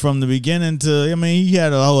 Like from the beginning to, I mean, he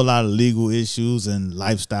had a whole lot of legal issues and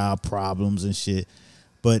lifestyle problems and shit,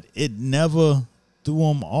 but it never threw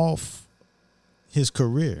him off his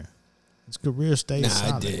career. His career stayed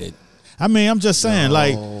solid. It did. I mean, I'm just saying,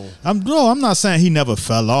 like, I'm not saying he never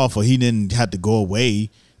fell off or he didn't have to go away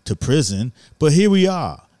to prison, but here we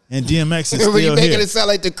are, and DMX is still here. You're making it sound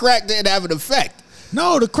like the crack didn't have an effect.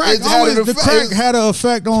 No, the crack had an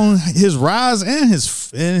effect on his rise and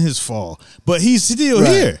his fall, but he's still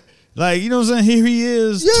here. Like, you know what I'm saying? Here he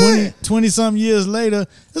is, 20 some years later.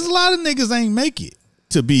 There's a lot of niggas ain't make it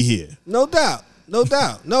to be here. No doubt. No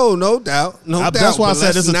doubt. No doubt. That's why I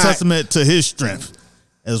said it's a testament to his strength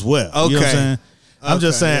as well. Okay. You know what I'm saying? I'm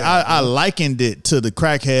just saying I likened it to the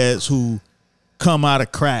crackheads who come out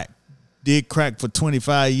of crack, did crack for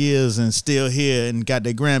 25 years and still here and got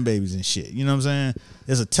their grandbabies and shit. You know what I'm saying?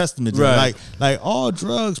 It's a testament to like all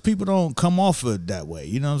drugs, people don't come off of it that way.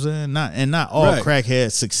 You know what I'm saying? Not all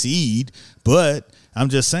crackheads succeed, but I'm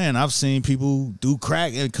just saying I've seen people do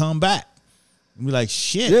crack and come back. And be like,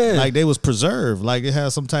 shit, like they was preserved. Like it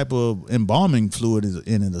has some type of embalming fluid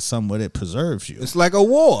in it or something that preserves you. It's like a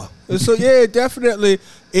war. So definitely.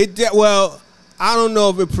 Well, I don't know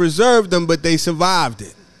if it preserved them, but they survived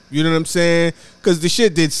it. You know what I'm saying? Because the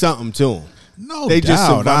shit did something to them. No doubt. Just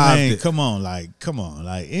survived it. Come on. Like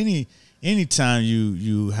anytime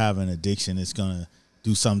you have an addiction, it's gonna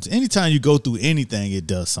do something. Anytime you go through anything, it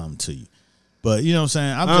does something to you. But you know what I'm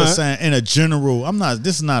saying? I'm just saying in a general,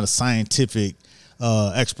 this is not a scientific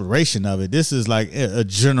exploration of it. This is like a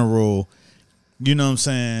general, you know what I'm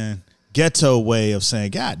saying, ghetto way of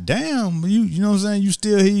saying, God damn, you know what I'm saying? You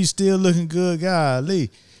still here, you still looking good,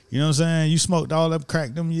 golly. You know what I'm saying? You smoked all that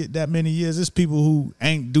crack that many years. There's people who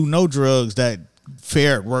ain't do no drugs that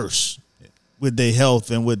fared worse with their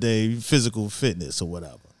health and with their physical fitness or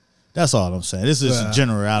whatever. That's all I'm saying. This is a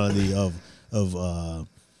generality of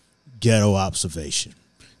ghetto observation,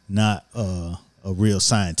 not a real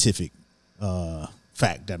scientific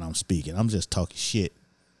fact that I'm speaking. I'm just talking shit.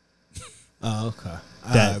 Oh, okay.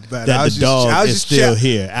 That the dog is still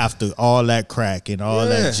here after all that crack and all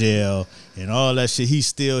that jail and all that shit. He's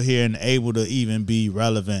still here and able to even be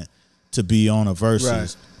relevant to be on a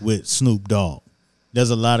versus with Snoop Dogg. There's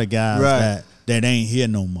a lot of guys that ain't here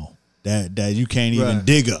no more. That you can't even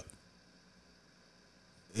dig up.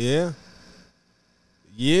 Yeah.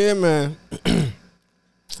 Yeah, man.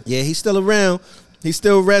 Yeah, he's still around. He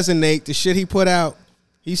still resonate. The shit he put out,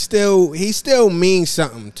 he still means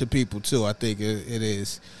something to people too. I think it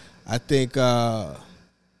is. I think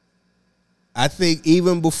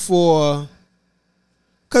even before,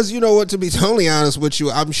 because you know what, to be totally honest with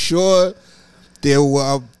you, I'm sure there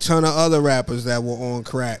were a ton of other rappers that were on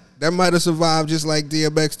crack that might have survived just like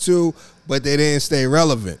DMX too, but they didn't stay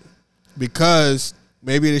relevant because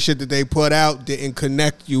maybe the shit that they put out didn't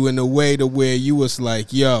connect you in a way to where you was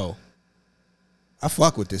like, yo, I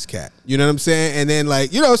fuck with this cat. You know what I'm saying? And then,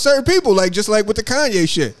 like, you know, certain people, like, just like with the Kanye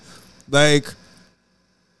shit, like,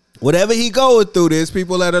 whatever he going through, there's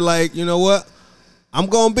people that are like, you know what? I'm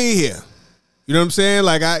going to be here. You know what I'm saying?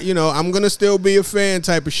 Like, I'm going to still be a fan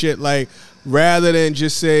type of shit. Like, rather than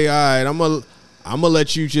just say, all right, I'm going to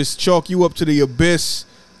let you just chalk you up to the abyss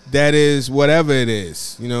that is whatever it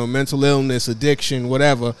is. You know, mental illness, addiction,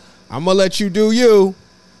 whatever. I'm going to let you do you.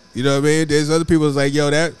 You know what I mean? There's other people that's like,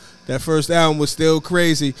 yo, that first album was still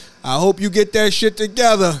crazy. I hope you get that shit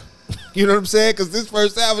together. You know what I'm saying? Because this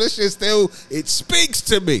first album, this shit still, it speaks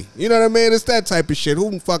to me. You know what I mean? It's that type of shit.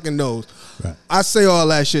 Who fucking knows? Right. I say all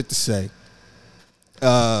that shit to say,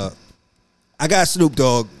 I got Snoop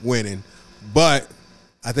Dogg winning, but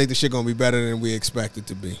I think the shit going to be better than we expect it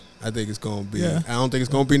to be. I think it's going to be. Yeah. I don't think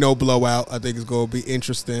it's going to be no blowout. I think it's going to be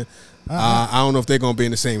interesting. I don't know if they're going to be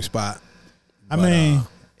in the same spot.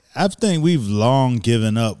 I think we've long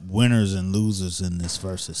given up winners and losers in this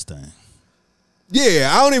versus thing. Yeah,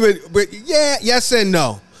 I don't even. But yes and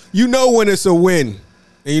no. You know when it's a win,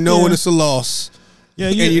 and you know when it's a loss. Yeah,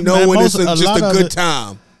 and you know when it's just a good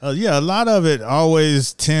time. A lot of it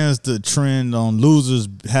always tends to trend on losers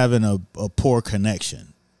having a poor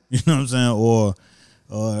connection. You know what I'm saying,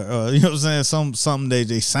 or you know what I'm saying, something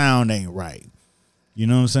they sound ain't right. You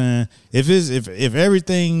know what I'm saying?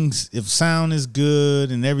 If sound is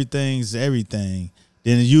good and everything's everything,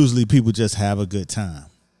 then usually people just have a good time.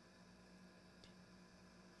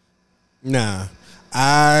 Nah,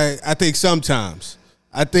 I think sometimes.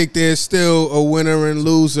 I think there's still a winner and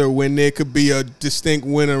loser when there could be a distinct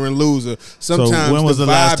winner and loser. Sometimes so when was the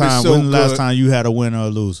last time? So when the last time you had a winner or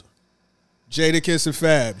loser? Jadakiss and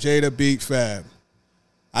Fab. Jada beat Fab.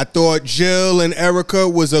 I thought Jill and Erica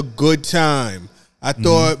was a good time. I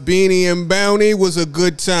thought Beanie and Bounty was a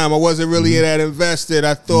good time. I wasn't really that invested.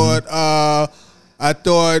 I thought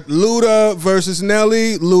Luda versus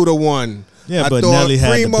Nelly. Luda won. Yeah, I but thought Nelly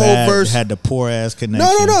had Primo had the poor ass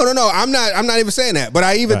connection. No. I'm not even saying that. But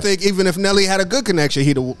I even think even if Nelly had a good connection,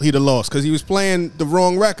 he'd have lost because he was playing the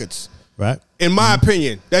wrong records. Right. In my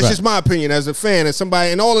opinion. That's just my opinion as a fan. As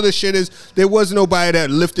somebody, and all of this shit is, there was nobody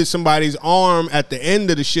that lifted somebody's arm at the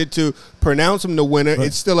end of the shit to pronounce him the winner. Right.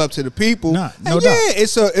 It's still up to the people. No doubt.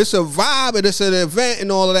 It's a vibe and it's an event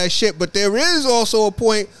and all of that shit. But there is also a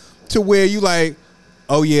point to where you like,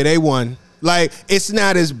 oh yeah, they won. Like, it's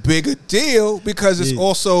not as big a deal because it's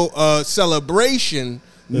also a celebration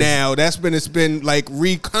now. It's been like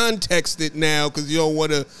recontexted now because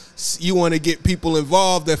you want to get people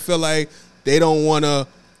involved that feel like they don't want to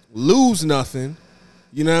lose nothing.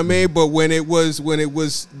 You know what I mean? But when it was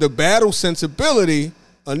the battle sensibility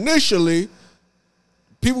initially,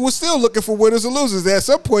 people were still looking for winners and losers. At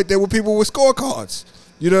some point, there were people with scorecards.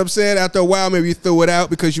 You know what I'm saying? After a while, maybe you threw it out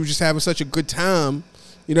because you were just having such a good time.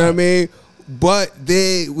 You know what I mean? But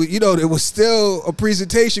there was still a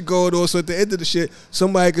presentation going on. So at the end of the shit,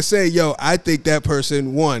 somebody could say, yo, I think that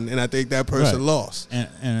person won and I think that person lost.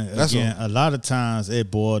 And again, a lot of times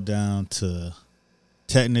it boiled down to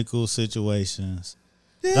technical situations.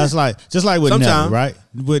 Yeah. That's just like with Nelly, right?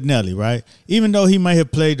 With Nelly, right? Even though he may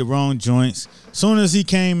have played the wrong joints, soon as he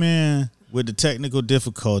came in with the technical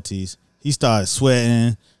difficulties, he started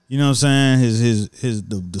sweating. You know what I'm saying?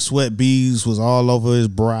 The sweat beads was all over his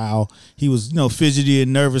brow. He was, fidgety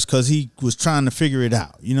and nervous because he was trying to figure it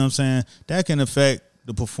out. You know what I'm saying? That can affect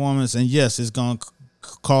the performance, and yes, it's going to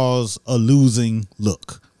cause a losing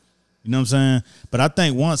look. You know what I'm saying? But I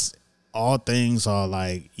think once all things are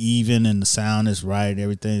like even and the sound is right,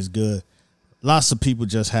 everything's good, lots of people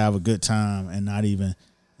just have a good time and not even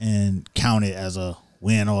and count it as a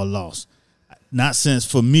win or a loss. Not since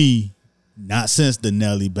the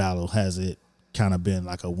Nelly battle has it kind of been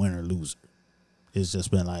like a winner loser. It's just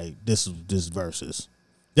been like this versus.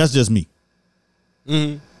 That's just me.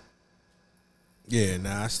 Mm-hmm.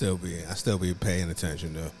 Yeah, I still be paying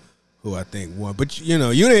attention to who I think won. But you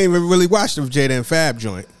didn't even really watch the Jada and Fab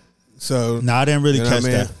joint. So I didn't really catch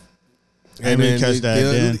that. I didn't really catch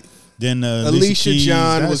that. Then Alicia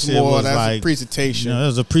John was more that's like a presentation. It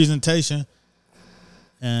was a presentation.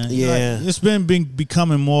 And it's been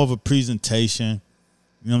becoming more of a presentation.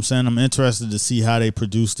 You know what I'm saying? I'm interested to see how they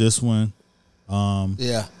produce this one. I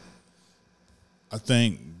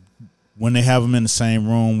think when they have them in the same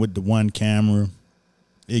room with the one camera,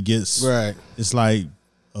 it gets it's like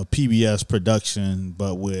a PBS production,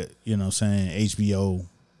 but with HBO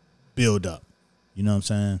build up. You know what I'm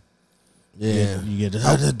saying? Yeah, you get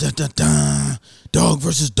the dog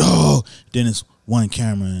versus dog. Then it's one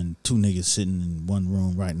camera and two niggas sitting in one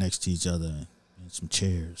room right next to each other and some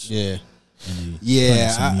chairs. Yeah.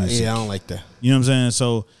 I don't like that. You know what I'm saying?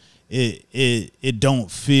 So it don't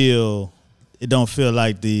feel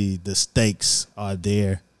like the stakes are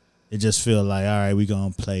there. It just feel like, all right, we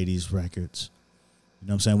gonna play these records. You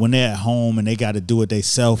know what I'm saying? When they're at home and they got to do it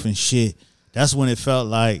themselves and shit, that's when it felt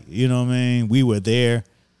like, you know what I mean? We were there.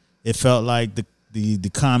 It felt like the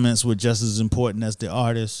comments were just as important as the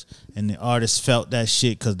artists, and the artists felt that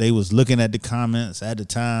shit because they was looking at the comments at the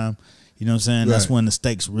time. You know what I'm saying? Right. That's when the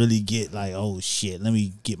stakes really get like, oh shit, let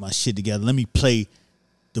me get my shit together. Let me play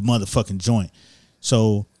the motherfucking joint.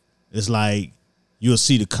 So it's like you'll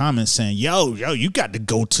see the comments saying, yo, you got to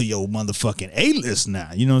go to your motherfucking A-list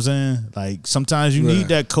now. You know what I'm saying? Like sometimes you need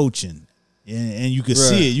that coaching, and you can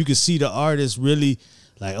see it. You can see the artist really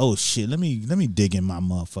like, oh shit, let me dig in my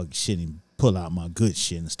motherfucking shit and pull out my good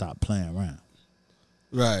shit and stop playing around.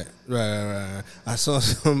 Right. I saw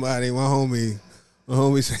somebody, my homie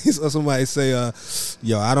saw somebody say,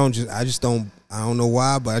 yo, I don't know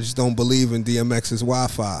why, but I just don't believe in DMX's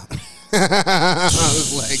Wi-Fi. I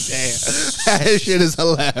was like, damn, that shit is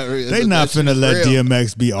hilarious. They not finna let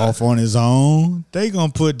DMX be off on his own. They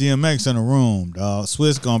gonna put DMX in a room, dog.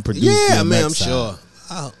 Swiss gonna produce DMX. Man, I'm sure.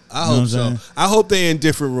 I hope so. I hope they're in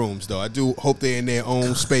different rooms, though. I do hope they're in their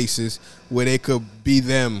own spaces where they could be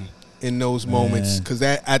them in those moments, because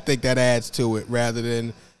I think that adds to it rather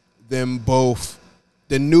than them both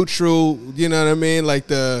the neutral. You know what I mean? Like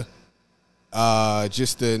the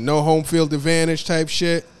just the no home field advantage type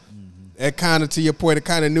shit. That kind of, to your point, it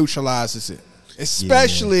kind of neutralizes it.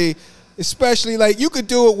 Especially like you could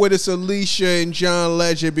do it with it's Alicia and John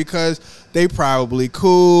Legend because they probably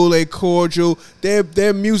cool, they cordial.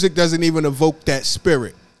 Their music doesn't even evoke that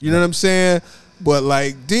spirit. You know what I'm saying? But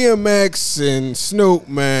like DMX and Snoop,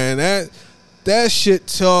 man, that shit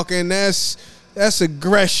talking, that's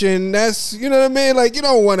aggression. That's, you know what I mean? Like, you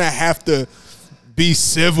don't want to have to be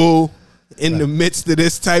civil in the midst of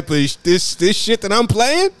this type of this shit that I'm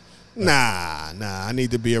playing. Nah, I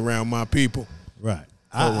need to be around my people. Right.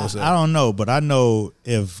 I don't know, but I know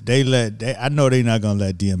if I know they're not gonna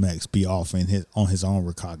let DMX be off on his own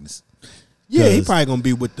recognizance. Yeah, he probably gonna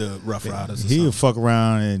be with the Rough Riders. He'll fuck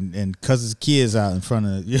around and cuss his kids out in front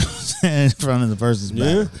of, you know what I'm saying, in front of the versus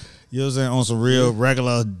battle. You know what I'm saying, on some real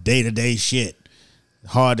regular day-to-day shit.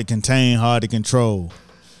 Hard to contain, hard to control.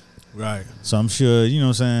 Right. So I'm sure, you know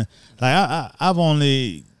what I'm saying. Like I've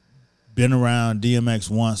only been around DMX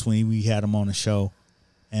once when we had him on the show,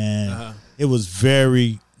 and it was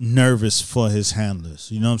very nervous for his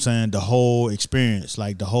handlers. You know what I'm saying? The whole experience,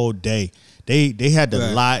 like the whole day, they had to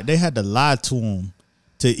lie. They had to lie to him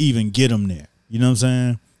to even get him there. You know what I'm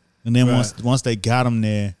saying? And then once they got him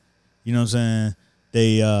there, you know what I'm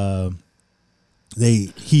saying?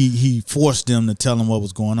 He forced them to tell him what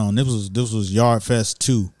was going on. This was Yard Fest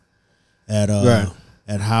 2 at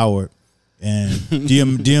Howard, and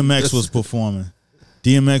DMX was performing.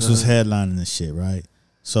 DMX was headlining this shit, right?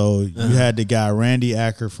 So you had the guy Randy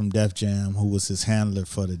Acker from Def Jam, who was his handler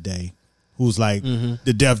for the day, who's like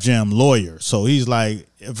the Def Jam lawyer. So he's like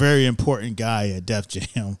a very important guy at Def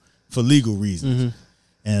Jam for legal reasons.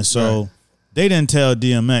 And so they didn't tell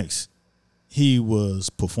DMX he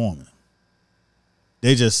was performing.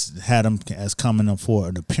 They just had him as coming up for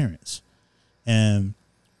an appearance. And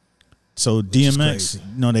so DMX,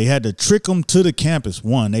 they had to trick him to the campus.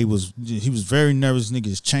 One, he was very nervous.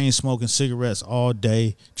 Niggas chain smoking cigarettes all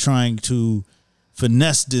day, trying to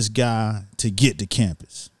finesse this guy to get to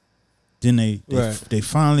campus. Then they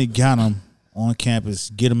finally got him on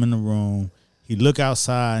campus, get him in the room. He look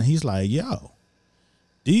outside and he's like, "Yo,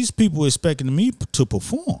 these people expecting me to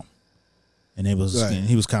perform." And he was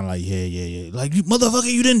kind of like, yeah. Like, you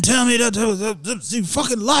motherfucker, you didn't tell me that. You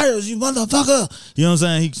fucking liars, you motherfucker. You know what I'm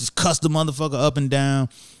saying? He just cussed the motherfucker up and down.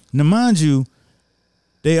 Now, mind you,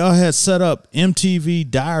 they all had set up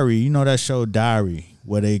MTV Diary. You know that show Diary,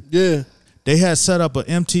 where they had set up an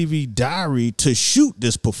MTV Diary to shoot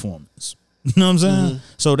this performance. You know what I'm saying?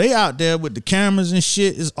 So they out there with the cameras and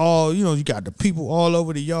shit. It's all, you got the people all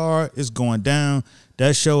over the yard. It's going down.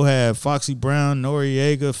 That show had Foxy Brown,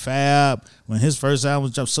 Noriega, Fab, when his first album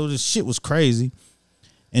dropped. So this shit was crazy.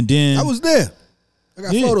 And then I was there. I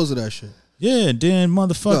got photos of that shit. Yeah, and then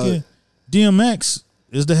motherfucking DMX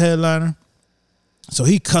is the headliner. So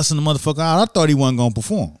he cussing the motherfucker out. I thought he wasn't gonna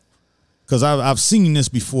perform. Cause I've seen this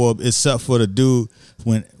before, except for the dude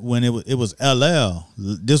when it was LL.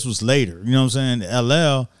 This was later. You know what I'm saying?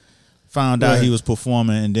 LL found out he was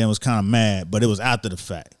performing and then was kind of mad, but it was after the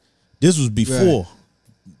fact. This was before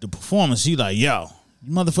the performance. He like, "Yo,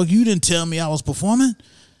 you motherfucker, you didn't tell me I was performing.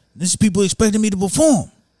 This people expecting me to perform."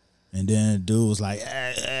 And then the dude was like,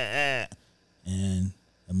 and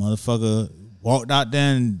the motherfucker walked out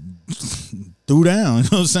there and threw down. You know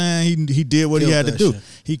what I'm saying? He did what he had to do.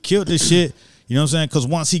 He killed this shit. You know what I'm saying? Because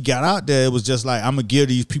once he got out there, it was just like, I'm going to give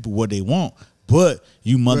these people what they want. But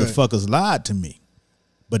you motherfuckers lied to me.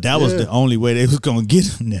 But that was the only way they was going to get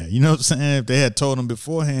him there. You know what I'm saying? If they had told him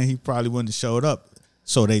beforehand, he probably wouldn't have showed up.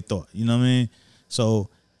 So they thought. You know what I mean? So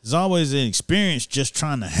there's always an experience just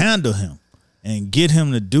trying to handle him and get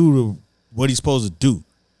him to do what he's supposed to do.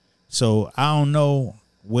 So I don't know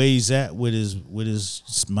where he's at with his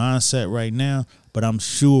mindset right now, but I'm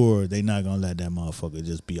sure they're not gonna let that motherfucker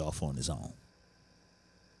just be off on his own.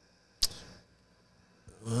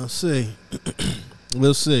 We'll see.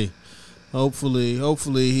 We'll see. Hopefully he's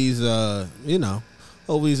hopefully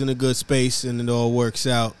he's in a good space and it all works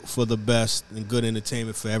out for the best and good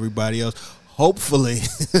entertainment for everybody else. Hopefully,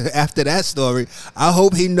 after that story, I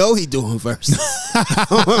hope he know he doing verses.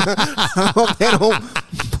 I hope they don't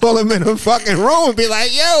pull him in a fucking room and be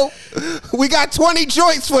like, "Yo, we got 20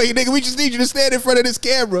 joints for you, nigga. We just need you to stand in front of this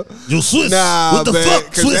camera." Yo, Swiss, what the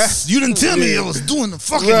fuck, Swiss? You didn't tell me I was doing the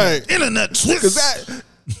fucking internet, Swiss.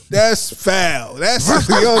 That's foul. That's what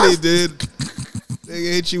he only did.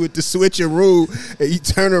 Nigga hit you with the switcheroo, and you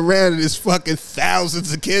turn around and there's fucking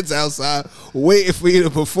thousands of kids outside waiting for you to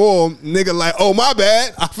perform. Nigga like, oh, my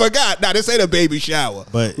bad, I forgot. Nah, this ain't a baby shower.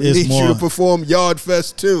 But we need you to perform Yard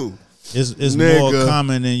Fest too. It's more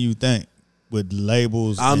common than you think with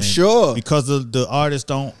labels. I'm sure. Because the artists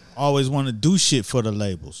don't always want to do shit for the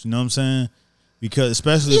labels. You know what I'm saying? Because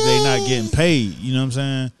especially if they not getting paid. You know what I'm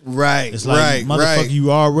saying? Right. It's like, motherfucker,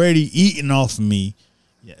 you already eating off of me.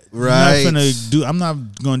 Yeah, right. I'm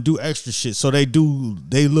not gonna do extra shit. So they do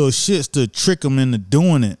they little shits to trick them into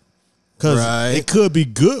doing it. Because it could be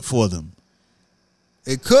good for them.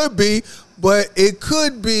 It could be, but it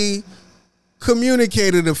could be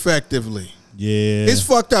communicated effectively. Yeah, it's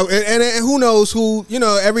fucked up, and who knows who, you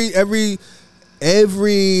know, every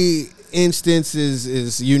instance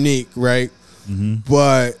is unique, right? Mm-hmm.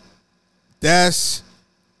 But that's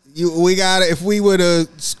we got if we were to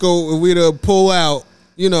pull out,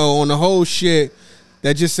 you know, on the whole shit,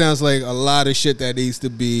 that just sounds like a lot of shit that needs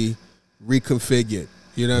to be reconfigured.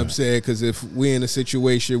 You know what I'm saying? Because if we're in a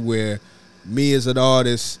situation where me as an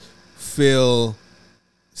artist feel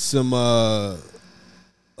some a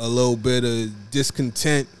little bit of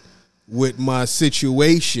discontent with my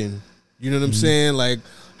situation, you know what I'm saying? Like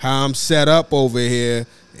how I'm set up over here,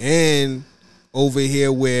 and over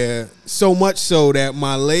here where so much so that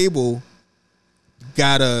my label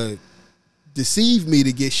gotta deceive me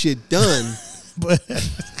to get shit done. But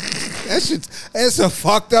that's a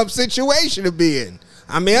fucked up situation to be in.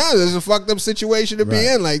 I mean, it's a fucked up situation to be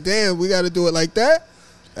in. Like, damn, we got to do it like that?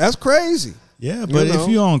 That's crazy. Yeah, but if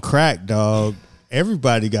you on crack, dog,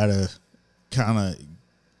 everybody got to kind of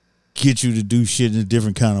get you to do shit in a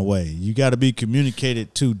different kind of way. You got to be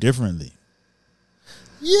communicated to differently.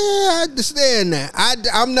 Yeah, I understand that.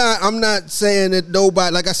 I'm not saying that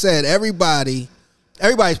nobody, like I said, everybody's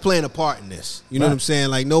playing a part in this. You know what I'm saying?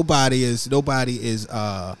 Like nobody is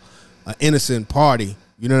an innocent party.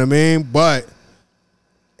 You know what I mean? But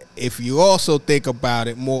if you also think about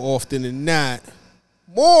it, more often than not,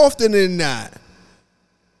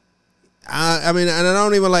 I mean, and I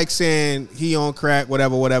don't even like saying he on crack,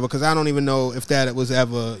 whatever, because I don't even know if that was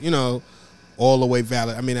ever, you know, all the way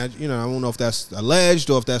valid. I mean, I don't know if that's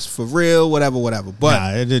alleged or if that's for real, whatever. But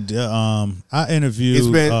I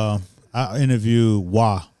interviewed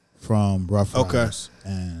Wah from Rough Riders.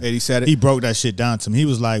 And he said it. He broke that shit down to me. He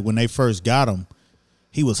was like, when they first got him,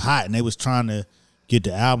 he was hot and they was trying to get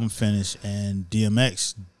the album finished, and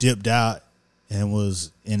DMX dipped out and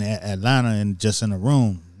was in Atlanta and just in a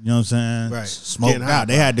room. You know what I'm saying? Right. Smoked out.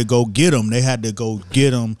 They had to go get him.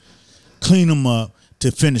 Clean him up to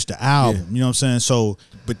finish the album. Yeah. You know what I'm saying? So,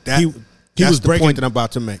 but he was the point that I'm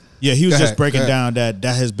about to make. Yeah, he was just breaking down that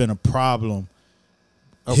has been a problem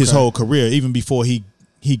his whole career, even before he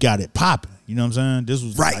got it popping. You know what I'm saying? This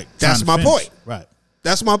was right. Like That's my point. Right.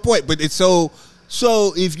 That's my point. But it's so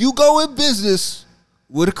if you go in business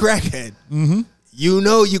with a crackhead, you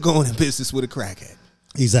know you're going in business with a crackhead.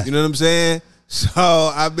 Exactly. You know what I'm saying?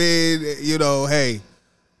 So I mean, you know, hey,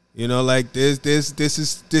 you know, like this is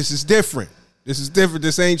different. This is different.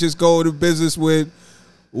 This ain't just going to business with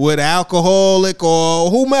alcoholic or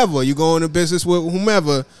whomever. You going to business with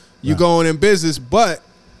whomever you going in business, but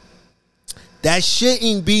that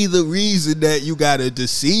shouldn't be the reason that you gotta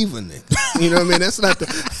deceive a nigga. You know what I mean? That's not the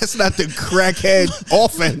crackhead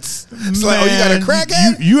offense. It's like, oh, you got a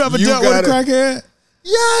crackhead? You ever dealt with a crackhead?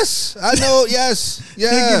 Yes, I know. Yes,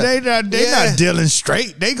 yeah. Nigga, they not dealing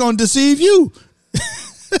straight. They gonna deceive you.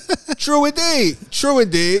 True indeed.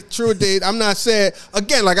 I'm not saying,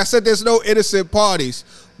 again, like I said, there's no innocent parties,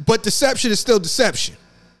 but deception is still deception.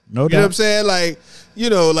 No doubt. You know what I'm saying? Like,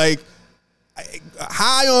 you know, like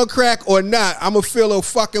high on crack or not, I'm gonna feel a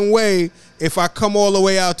fucking way if I come all the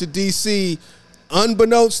way out to DC.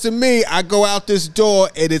 Unbeknownst to me, I go out this door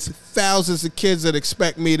and it's thousands of kids that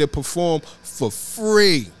expect me to perform for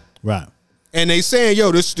free. Right. And they saying,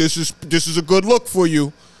 yo, this is a good look for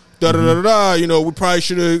you. Da da da da. You know, we probably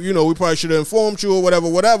should have informed you or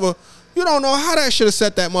whatever. You don't know how that should have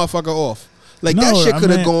set that motherfucker off. Like that shit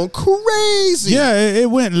could have gone crazy. Yeah,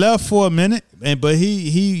 it went left for a minute, but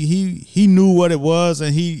he knew what it was,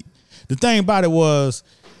 and the thing about it was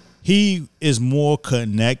he is more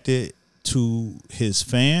connected to his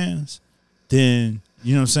fans than,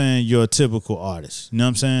 you know what I'm saying, your typical artist. You know what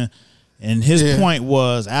I'm saying? And his point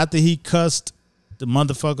was, after he cussed the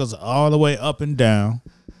motherfuckers all the way up and down,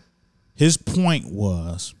 his point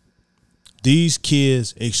was, these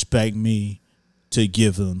kids expect me to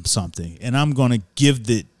give them something, and I'm going to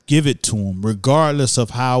give it to them regardless of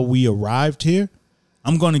how we arrived here.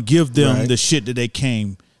 I'm going to give them the shit that they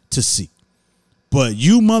came to see. But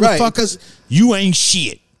you motherfuckers, you ain't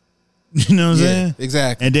shit. You know what I'm saying?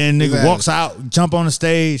 Exactly. And then nigga Exactly. walks out, jump on the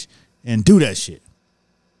stage, and do that shit.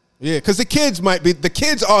 Yeah, because the kids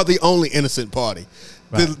are the only innocent party.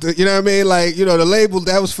 Right. You know what I mean? Like, you know, the label,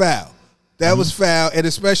 that was foul. That was foul. And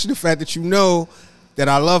especially the fact that you know that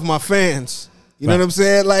I love my fans. You know Right. what I'm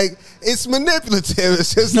saying? Like, it's manipulative.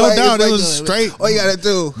 It's just No like, doubt, it's it like, was straight all you got to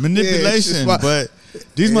do. manipulation. But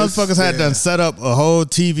these motherfuckers had done set up a whole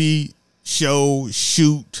TV show,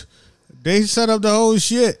 shoot. They set up the whole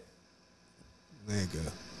shit.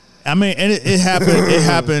 Nigga. I mean, and it happened. It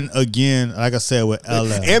happened again, like I said, with LL.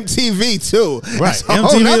 MTV too. Right. That's a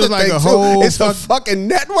whole MTV nother was like thing, a too. whole It's a fucking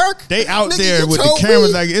network. They out Nigga, there you with the told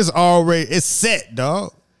cameras me. like it's set,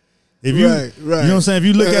 dog. If you, Right. you know what I'm saying? If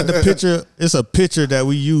you look at the picture, it's a picture that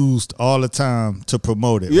we used all the time to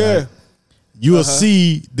promote it. Yeah. Right? You will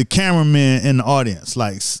see the cameraman in the audience,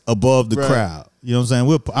 like above the Right. crowd. You know what I'm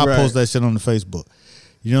saying? I'll Right. post that shit on the Facebook.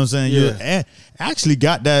 You know what I'm saying? Yeah. You actually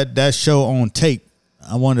got that show on tape.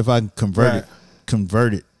 I wonder if I can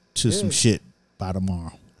convert it to some shit by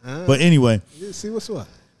tomorrow. But anyway, Yeah, see what's what.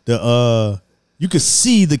 you could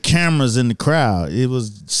see the cameras in the crowd. It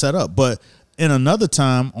was set up. But in another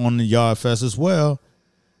time on the Yard Fest as well,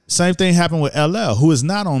 same thing happened with LL, who is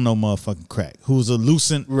not on no motherfucking crack, who's a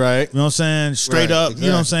lucent, Right. you know what I'm saying, straight Right, up, you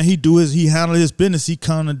know what I'm saying, he handled his business, he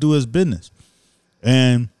kind of do his business.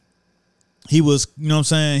 And he was, you know what I'm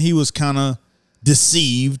saying, he was kind of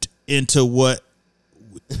deceived into what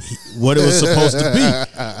it was supposed to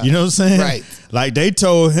be. You know what I'm saying? Right. Like they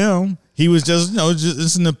told him he was just, you know,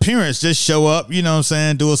 just an appearance, just show up, you know what I'm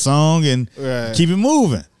saying, do a song and Right. keep it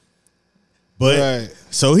moving. But Right.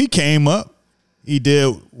 so he came up, he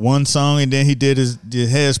did one song and then he did his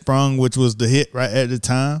Headsprung, which was the hit right at the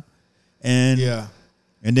time. And Yeah.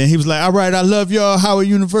 and then he was like, all right, I love y'all, Howard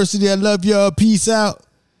University, I love y'all, peace out.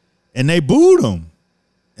 And they booed him.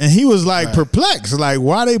 And he was like perplexed, like,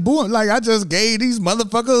 why they booing? Like, I just gave these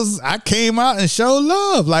motherfuckers, I came out and showed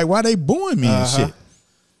love. Like, why they booing me and shit?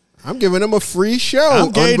 I'm giving them a free show,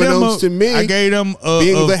 unbeknownst to me. I gave them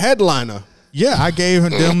being the headliner. Yeah, I gave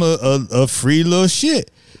them a free little shit.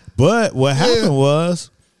 But what happened was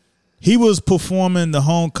he was performing the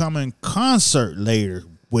homecoming concert later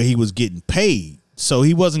where he was getting paid. So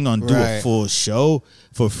he wasn't going to do a full show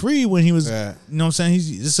for free when he was, you know what I'm saying?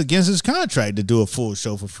 It's against his contract to do a full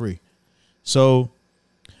show for free. So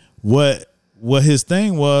what his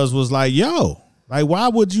thing was like, yo, like, why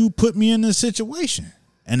would you put me in this situation?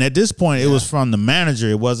 And at this point, it was from the manager.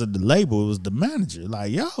 It wasn't the label. It was the manager.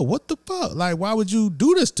 Like, yo, what the fuck? Like, why would you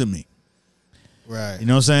do this to me? Right. You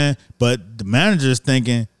know what I'm saying? But the manager's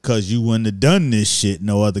thinking, because you wouldn't have done this shit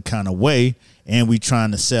no other kind of way, and we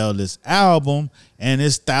trying to sell this album, and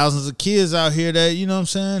there's thousands of kids out here that, you know what I'm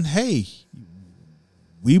saying, hey,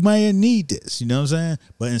 we might need this, you know what I'm saying?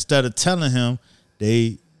 But instead of telling him,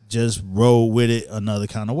 they just roll with it another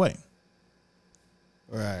kind of way.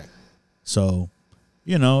 Right. So,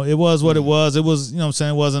 you know, it was what it was. It was, you know what I'm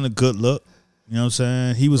saying, it wasn't a good look. You know what I'm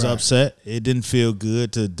saying? He was upset. It didn't feel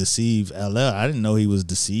good to deceive LL. I didn't know he was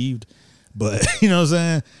deceived. But, you know what I'm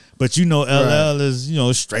saying? But you know LL is, you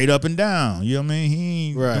know, straight up and down. You know what I mean?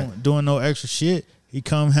 He ain't doing no extra shit. He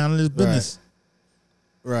come handle his business.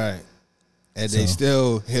 Right. And they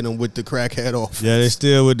still hit him with the crackhead off. Yeah, they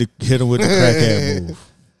still hit him with the crackhead move.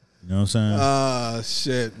 You know what I'm saying? Oh,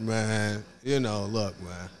 shit, man. You know, look,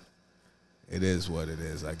 man. It is what it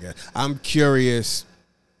is, I guess. I'm curious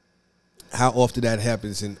how often that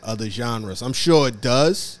happens in other genres. I'm sure it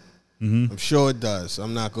does. I'm sure it does.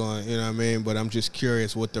 I'm not going, you know what I mean? But I'm just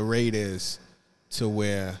curious what the rate is to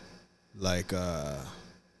where, like,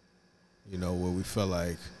 you know, where we felt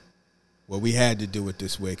like, well, we had to do it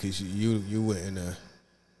this way because you were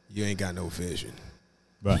you ain't got no vision.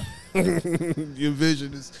 Right. Your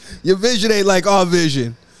vision ain't like our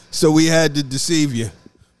vision. So we had to deceive you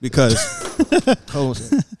because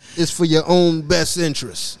it's for your own best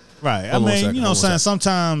interest. Right. I mean, you know what I'm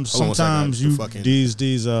saying? Sometimes you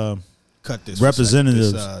these cut this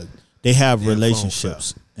representatives, they have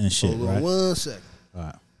relationships phone and shit, Hold on right? 1 second. All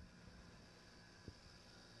right.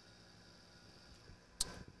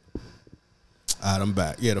 All right, I'm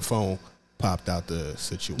back. Yeah, the phone popped out the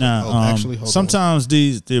situation. Now, Hold on. sometimes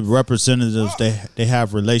the representatives they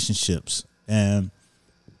have relationships and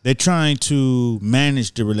they're trying to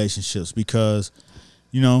manage the relationships because,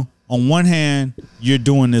 you know, on one hand you're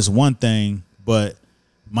doing this one thing, but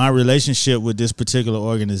my relationship with this particular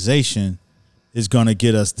organization is gonna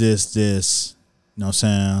get us this, you know what I'm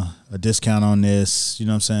saying, a discount on this, you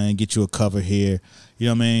know what I'm saying, get you a cover here, you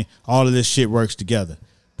know what I mean? All of this shit works together.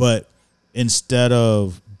 But instead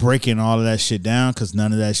of breaking all of that shit down, because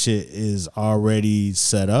none of that shit is already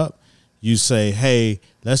set up, you say, hey,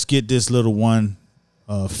 let's get this little one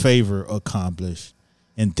favor accomplished,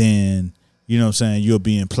 and then, you know what I'm saying, you'll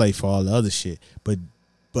be in play for all the other shit.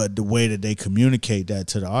 But the way that they communicate that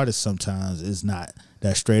to the artist sometimes is not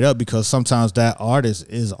that straight up, because sometimes that artist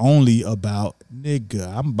is only about, nigga,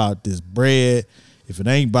 I'm about this bread. If it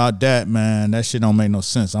ain't about that, man, that shit don't make no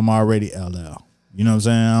sense. I'm already LL. You know what I'm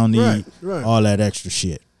saying? I don't need all that extra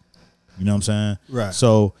shit. You know what I'm saying? Right.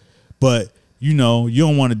 So, but, you know, you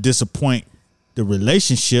don't want to disappoint the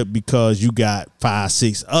relationship because you got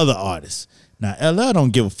 5-6 other artists. Now, LL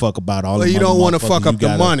don't give a fuck about all. Well, you don't want to fuck up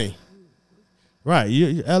the money, right?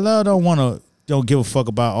 LL don't give a fuck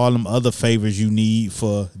about all them other favors you need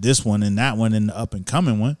for this one and that one and the up and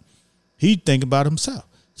coming one. He think about himself.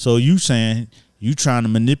 So you saying you trying to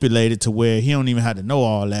manipulate it to where he don't even have to know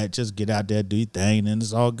all that. Just get out there, do your thing, and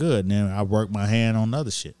it's all good. And then I work my hand on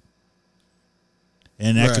other shit,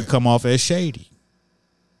 and that could come off as shady.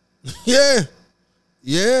 Yeah,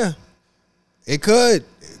 it could.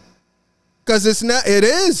 Because it's not, it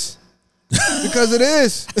is. Because it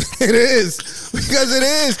is. It is. Because it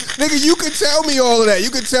is. Nigga, you can tell me all of that. You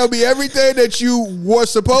can tell me everything that you were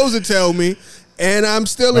supposed to tell me, and I'm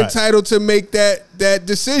still entitled to make that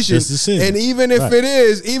decision. And even if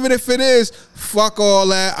it is, fuck all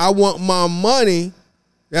that. I want my money.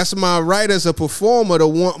 That's my right as a performer to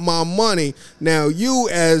want my money. Now, you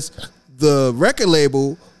as the record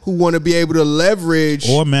label who want to be able to leverage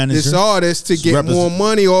or manager, this artist to get more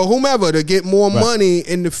money, or whomever to get more money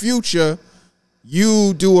in the future,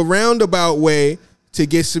 you do a roundabout way to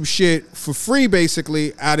get some shit for free,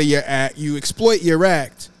 basically, out of your act. You exploit your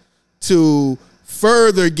act to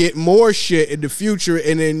further get more shit in the future,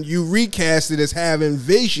 and then you recast it as having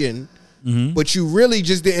vision, but you really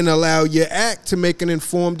just didn't allow your act to make an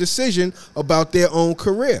informed decision about their own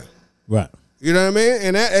career. Right. You know what I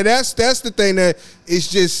mean? And that's the thing that is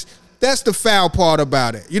just, that's the foul part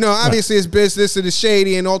about it. You know, obviously it's business and it's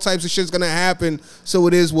shady and all types of shit's going to happen, so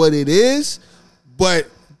it is what it is. But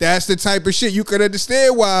that's the type of shit you can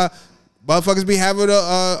understand why motherfuckers be having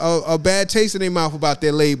a bad taste in their mouth about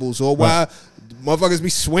their labels, or why motherfuckers be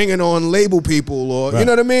swinging on label people, or you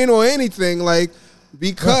know what I mean, or anything, like,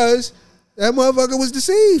 because that motherfucker was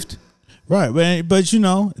deceived. Right, but you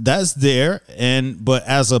know, that's there, but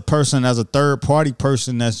as a person, as a third party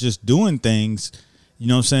person that's just doing things, you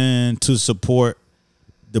know what I'm saying, to support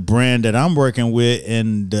the brand that I'm working with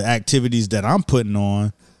and the activities that I'm putting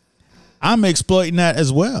on, I'm exploiting that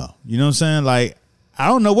as well. You know what I'm saying? Like, I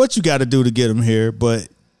don't know what you got to do to get them here, but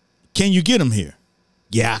can you get them here?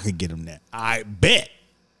 Yeah, I could get them there. I bet.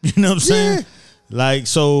 You know what I'm saying? Like,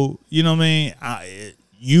 so, you know what I mean?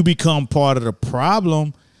 You become part of the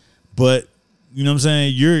problem. But, you know what I'm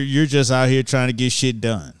saying, you're just out here trying to get shit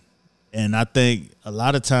done. And I think a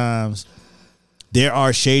lot of times there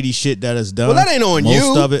are shady shit that is done. Well, that ain't on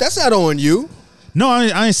you. That's not on you. No,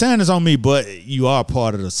 I ain't saying it's on me, but you are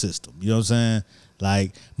part of the system. You know what I'm saying?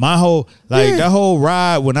 Like, my whole, that whole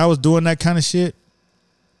ride when I was doing that kind of shit,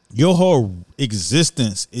 your whole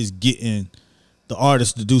existence is getting the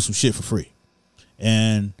artist to do some shit for free.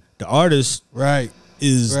 And the artist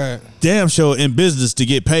is damn sure in business to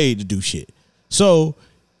get paid to do shit. So,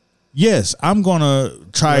 yes, I'm going to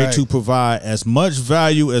try to provide as much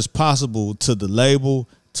value as possible to the label,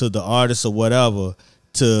 to the artist or whatever,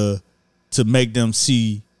 to make them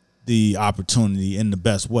see the opportunity in the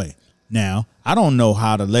best way. Now, I don't know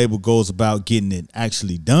how the label goes about getting it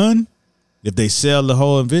actually done. If they sell the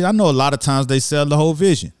whole vision, I know a lot of times they sell the whole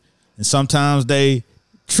vision. And sometimes they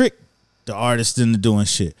trick the artist into doing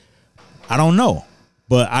shit. I don't know.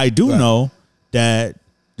 But I do know that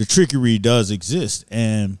the trickery does exist,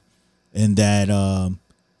 and that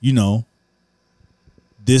you know,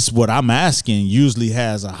 this what I'm asking usually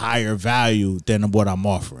has a higher value than what I'm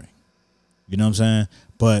offering. You know what I'm saying?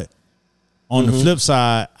 But on the flip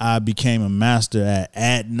side, I became a master at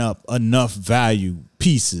adding up enough value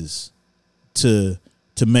pieces to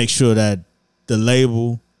make sure that the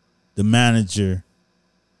label, the manager,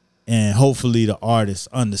 and hopefully the artist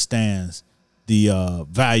understands the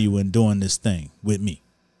value in doing this thing with me.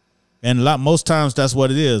 And most times that's what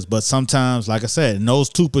it is. But sometimes, like I said, in those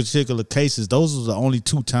two particular cases, those were the only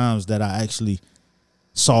two times that I actually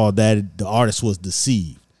saw that the artist was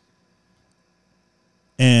deceived.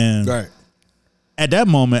 And at that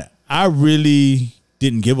moment, I really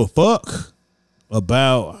didn't give a fuck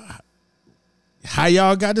about how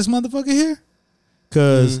y'all got this motherfucker here.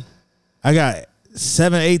 Because I got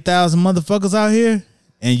 7,000-8,000 motherfuckers out here.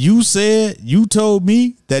 And you told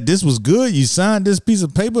me that this was good. You signed this piece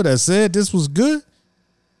of paper that said this was good.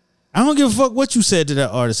 I don't give a fuck what you said to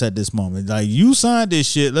that artist at this moment. Like, you signed this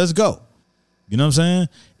shit. Let's go. You know what I'm saying?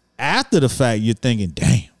 after the fact, you're thinking,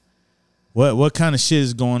 damn, what kind of shit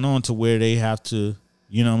is going on to where they have to,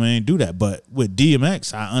 you know what I mean, do that. But with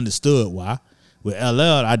DMX, I understood why. With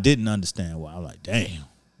LL, I didn't understand why. I'm like, damn.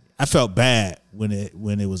 I felt bad when it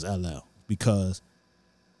was LL because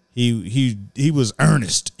he was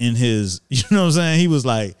earnest in his, you know what I'm saying? He was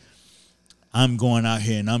like, I'm going out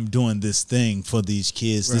here and I'm doing this thing for these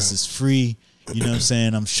kids. Right. This is free. You know what I'm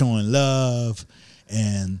saying? I'm showing love.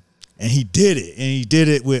 And he did it. And he did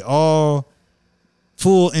it with all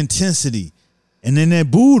full intensity. And then they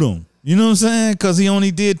booed him. You know what I'm saying? Because he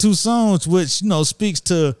only did 2 songs, which, you know, speaks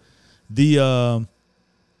to the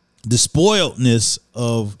spoiledness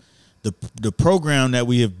of the program that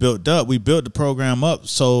we have built up. We built the program up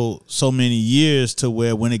so many years to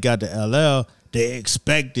where when it got to LL, they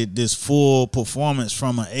expected this full performance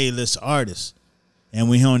from an A-list artist. And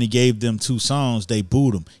we only gave them 2 songs, they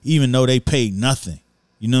booed them, even though they paid nothing.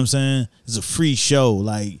 You know what I'm saying? It's a free show.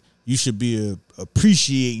 Like, you should be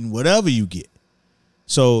appreciating whatever you get.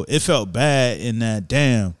 So it felt bad in that,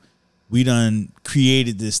 damn, we done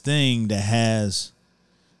created this thing that has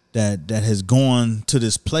gone to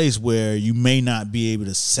this place where you may not be able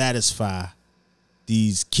to satisfy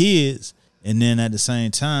these kids. And then at the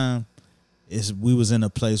same time, we was in a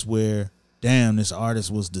place where, damn, this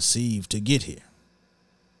artist was deceived to get here.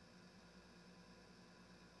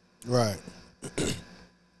 Right.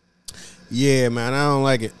 Yeah, man, I don't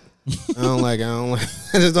like it. I just don't like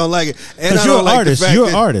it. And I you're don't an like artist. the fact You're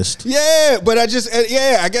that, an artist. Yeah, but I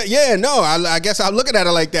guess I'm looking at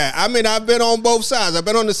it like that. I mean, I've been on both sides. I've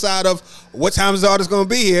been on the side of what time is the artist going to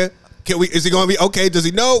be here? Is he going to be okay? Does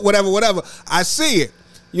he know? Whatever. I see it.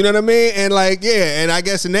 You know what I mean? And like, yeah, and I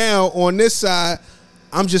guess now on this side,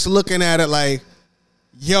 I'm just looking at it like,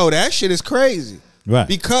 yo, that shit is crazy. Right.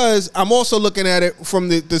 Because I'm also looking at it from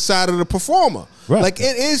the side of the performer. Right. Like,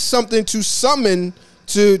 it is something to summon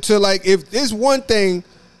to like, if there's one thing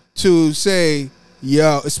to say,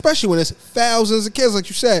 yo, especially when it's thousands of kids, like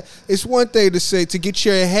you said, it's one thing to say, to get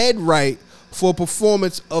your head right for a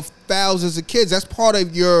performance of thousands of kids. That's part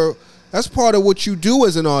of what you do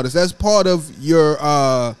as an artist. That's part of your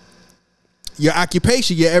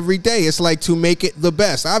occupation, your everyday. It's like to make it the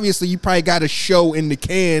best. Obviously, you probably got a show in the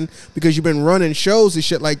can because you've been running shows and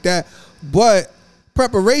shit like that. But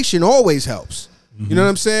preparation always helps. Mm-hmm. You know what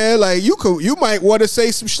I'm saying? Like, you might want to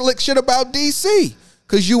say some slick shit about DC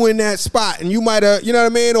because you in that spot, and you might have, you know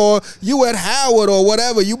what I mean, or you at Howard or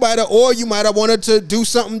whatever. You might have wanted to do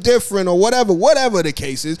something different or whatever the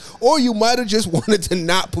case is, or you might have just wanted to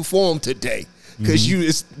not perform today. Because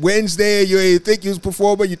it's Wednesday, you ain't think you was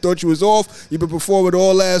performing, you thought you was off, you've been performing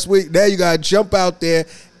all last week. Now you got to jump out there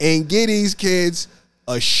and get these kids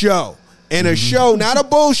a show. And a show, not a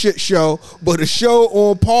bullshit show, but a show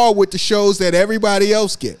on par with the shows that everybody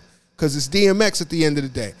else get. Because it's DMX at the end of the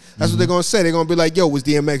day. That's what they're going to say. They're going to be like, yo, was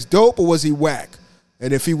DMX dope or was he whack?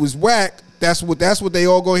 And if he was whack, that's what they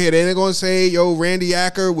all go here. They're going to say, yo, Randy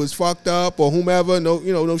Acker was fucked up or whomever.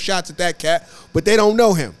 No shots at that cat. But they don't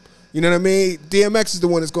know him. You know what I mean? DMX is the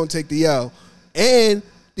one that's going to take the L. And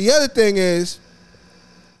the other thing is,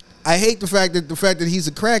 I hate the fact that he's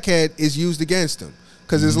a crackhead is used against him.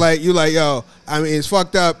 Because it's like, you're like, yo, I mean, it's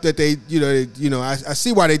fucked up that I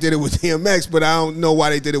see why they did it with DMX, but I don't know why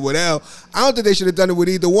they did it with L. I don't think they should have done it with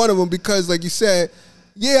either one of them because, like you said,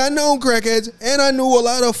 yeah, I know crackheads, and I knew a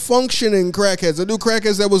lot of functioning crackheads. I knew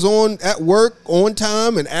crackheads that was at work, on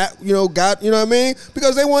time, and got, you know what I mean?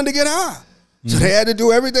 Because they wanted to get high. So they had to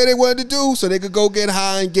do everything they wanted to do so they could go get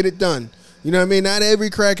high and get it done. You know what I mean? Not every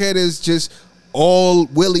crackhead is just all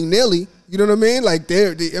willy-nilly. You know what I mean? Like,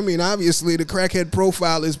 obviously the crackhead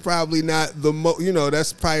profile is probably not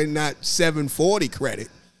that's probably not 740 credit.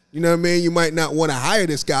 You know what I mean? You might not want to hire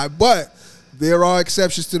this guy, but there are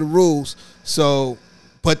exceptions to the rules. So,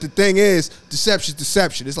 but the thing is,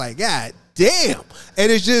 deception. It's like, God damn. And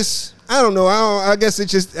it's just, I don't know. I guess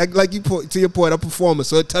it's just, like you put, to your point, a performance.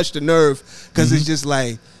 So it touched the nerve because it's just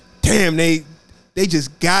like, damn, they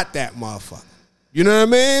just got that motherfucker. You know what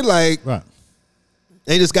I mean? Like, right.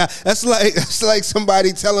 They just got, that's like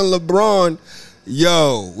somebody telling LeBron,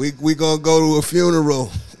 yo, we gonna go to a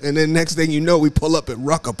funeral, and then next thing you know, we pull up at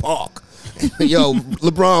Rucker Park. Yo,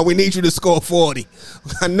 LeBron, we need you to score 40.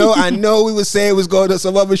 I know we was saying was going to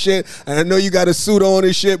some other shit, and I know you got a suit on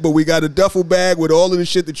and shit, but we got a duffel bag with all of the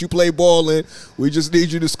shit that you play ball in. We just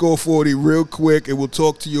need you to score 40 real quick, and we'll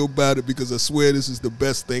talk to you about it because I swear this is the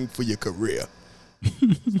best thing for your career.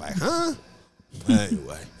 It's like, huh?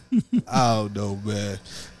 Anyway. I don't know, man.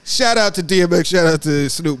 Shout out to DMX. Shout out to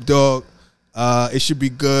Snoop Dogg. It should be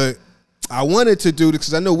good. I wanted to do this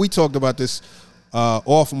because I know we talked about this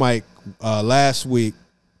off mic last week.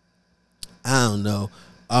 I don't know.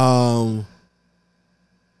 I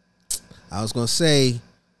was gonna say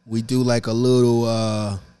we do like a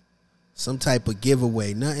little some type of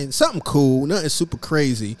giveaway, something cool, nothing super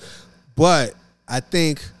crazy, but I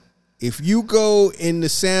think if you go in the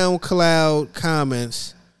SoundCloud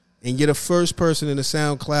comments and you're the first person in the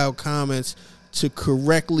SoundCloud comments to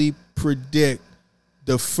correctly predict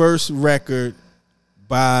the first record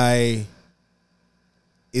by,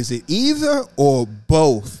 is it either or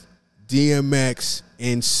both DMX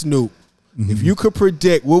and Snoop? Mm-hmm. If you could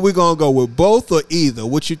predict, what we gonna go with, both or either?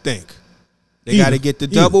 What you think? They got to get the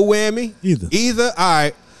double whammy? Either?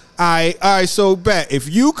 All right. So, bet. If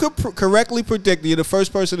you could correctly predict, you're the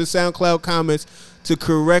first person in SoundCloud comments to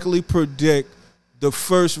correctly predict the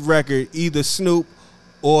first record, either Snoop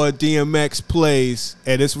or DMX plays,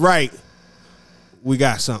 and it's right, we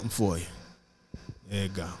got something for you. There you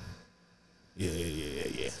go.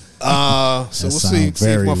 Yeah. So we'll see if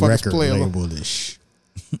motherfuckers play label-ish.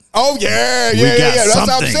 Oh yeah. That's what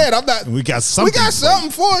I'm saying. We got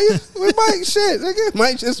something for you. We might it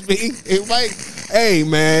might just be. It might. Hey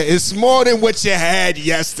man, it's more than what you had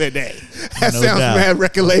yesterday. That sounds mad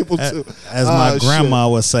record label too. As my grandma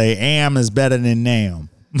would say, "Am is better than Nam."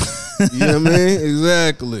 You know what I mean?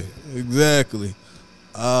 Exactly.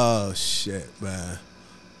 Oh shit, man.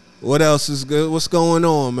 What else is good? What's going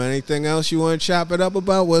on, man? Anything else you want to chop it up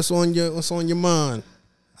about? What's on your mind?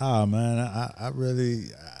 Oh man,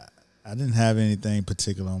 I didn't have anything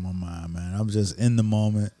particular on my mind, man. I'm just in the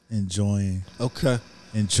moment, enjoying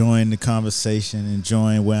the conversation,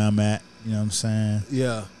 enjoying where I'm at. You know what I'm saying?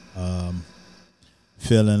 Yeah.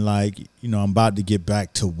 Feeling like, I'm about to get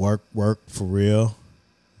back to work for real.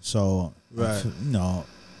 So, right.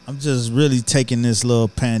 I'm just really taking this little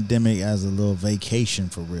pandemic as a little vacation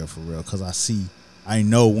for real, because I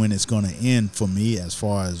know when it's going to end for me as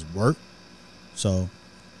far as work. So,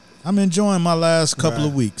 I'm enjoying my last couple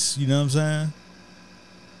of weeks. You know what I'm saying?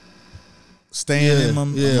 Staying in my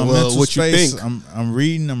mental space. I'm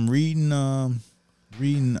reading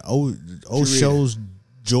Osho's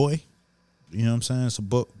Joy. You know what I'm saying? It's a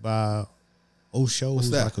book by Osho,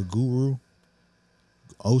 who's like a guru.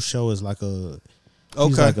 Osho is like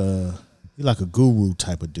he's like a guru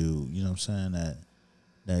type of dude. You know what I'm saying?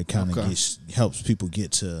 That kind of helps people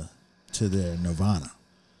get to their nirvana.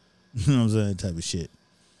 You know what I'm saying? Type of shit.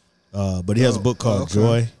 But he has a book called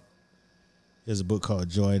Joy. He has a book called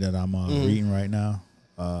Joy that I'm reading right now.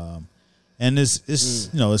 And it's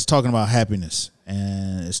talking about happiness,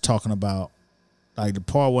 and it's talking about, like, the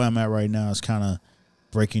part where I'm at right now is kind of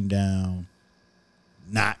breaking down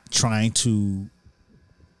not trying to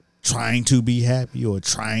be happy or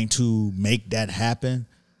trying to make that happen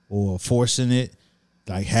or forcing it.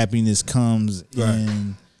 Like, happiness comes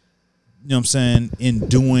in, you know what I'm saying, in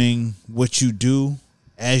doing what you do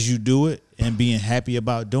as you do it and being happy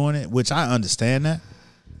about doing it, which I understand that.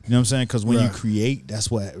 You know what I'm saying? Because when you create,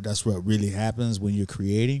 that's what really happens when you're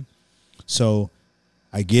creating. So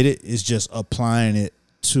I get it. It's just applying it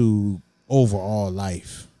to overall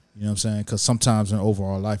life. You know what I'm saying? Because sometimes in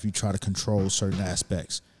overall life, you try to control certain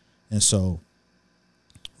aspects. And so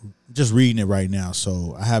just reading it right now.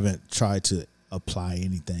 So I haven't tried to apply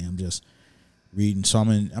anything. I'm just reading. So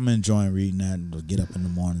I'm enjoying reading that. And I'll get up in the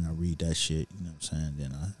morning, I read that shit. You know what I'm saying?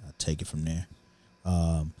 Then I take it from there.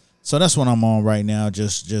 So that's what I'm on right now.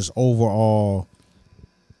 Just overall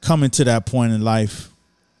coming to that point in life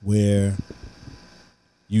where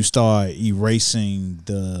you start erasing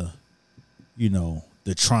the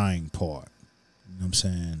trying part. You know what I'm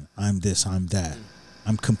saying? I'm this, I'm that.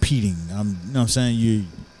 I'm competing. You know what I'm saying?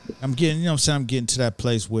 I'm getting to that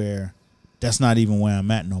place where that's not even where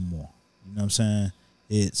I'm at no more. You know what I'm saying?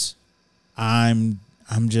 It's I'm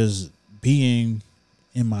just being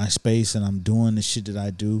in my space, and I'm doing the shit that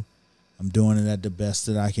I do. I'm doing it at the best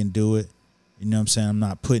that I can do it. You know what I'm saying? I'm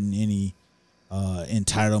not putting any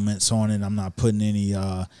entitlements on it. I'm not putting any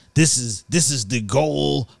this is the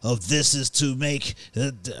goal of this is to make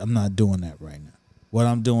I'm not doing that right now. What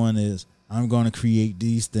I'm doing is I'm going to create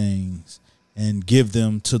these things and give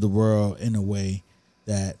them to the world in a way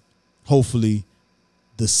that hopefully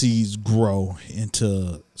the seeds grow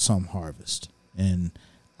into some harvest, and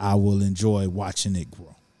I will enjoy watching it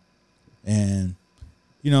grow. And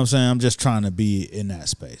you know what I'm saying? I'm just trying to be in that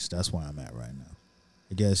space. That's where I'm at right now.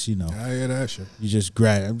 I guess, I hear that shit.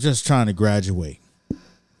 I'm just trying to graduate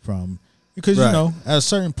from, because at a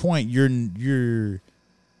certain point you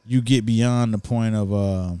get beyond the point of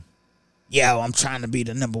I'm trying to be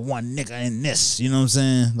the number one nigga in this. You know what I'm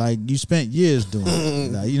saying? Like, you spent years doing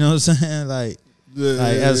it. Like, you know what I'm saying? Like,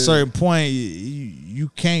 at a certain point you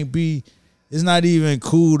can't be It's not even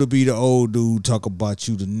cool to be the old dude talk about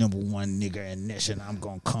you the number one nigga in this and I'm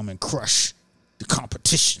gonna come and crush the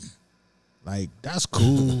competition. Like, that's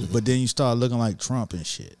cool, but then you start looking like Trump and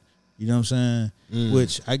shit. You know what I'm saying?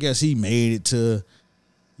 Which I guess he made it to,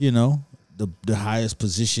 you know, the highest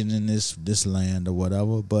position in this land or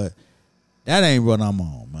whatever, but that ain't what I'm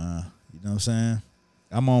on, man. You know what I'm saying?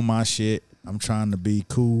 I'm on my shit. I'm trying to be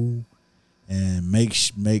cool and make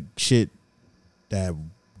shit that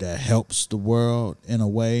helps the world in a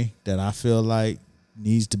way that I feel like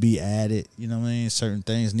needs to be added. You know what I mean? Certain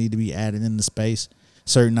things need to be added into space.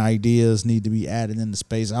 Certain ideas need to be added into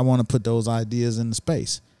space. I want to put those ideas into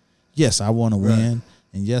space. Yes, I want to win.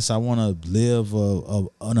 And yes, I want to live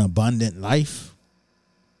an abundant life.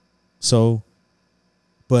 So,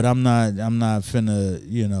 but I'm not finna,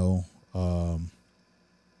 you know,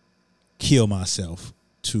 kill myself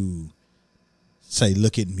to say,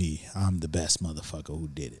 look at me, I'm the best motherfucker who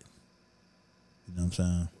did it. You know what I'm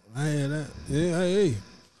saying? I hear that. Yeah, I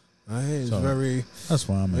hear you. It's very. That's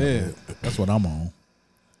why I'm at. Yeah. That's what I'm on.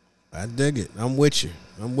 I dig it. I'm with you.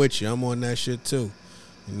 I'm on that shit too.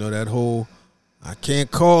 You know, that whole, I can't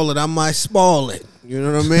call it, I might spoil it. You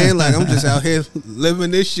know what I mean? Like, I'm just out here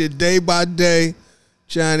living this shit day by day,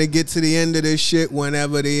 trying to get to the end of this shit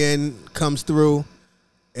whenever the end comes through.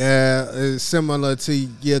 It's similar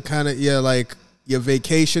to like your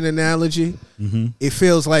vacation analogy. Mm-hmm. It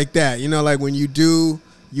feels like that. You know, like when you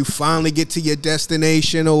finally get to your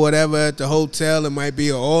destination or whatever at the hotel. It might be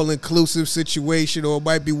an all-inclusive situation, or it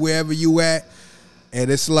might be wherever you at. And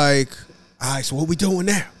it's like, all right, so what we doing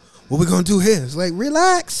now? What we gonna do here? It's like,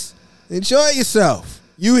 relax. Enjoy yourself.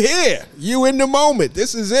 You here. You in the moment.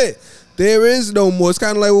 This is it. There is no more. It's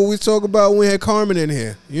kind of like what we talk about when we had Carmen in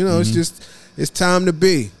here. You know, it's time to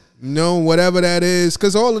be. You know, whatever that is.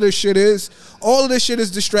 Because all of this shit is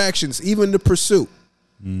distractions. Even the pursuit.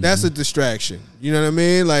 That's a distraction. You know what I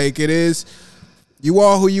mean? Like, it is, you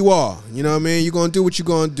are who you are. You know what I mean? You're going to do what you're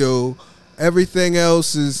going to do. Everything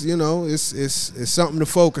else is, you know, it's something to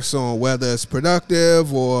focus on, whether it's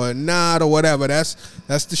productive or not or whatever.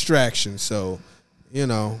 That's distraction. So, you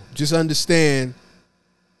know, just understand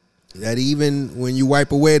that even when you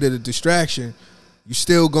wipe away the distraction, you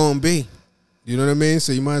still going to be. You know what I mean?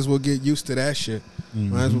 So you might as well get used to that shit.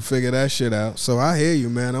 Might as well figure that shit out. So I hear you,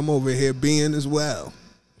 man. I'm over here being as well.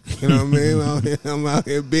 You know what I mean? I'm out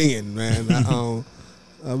here being, man.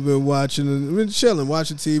 I've been chilling,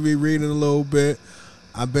 watching TV, reading a little bit.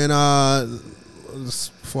 I've been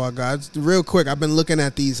before I got real quick, I've been looking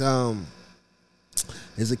at these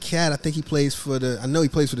there's a cat, I think he plays for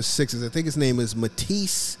the Sixers. I think his name is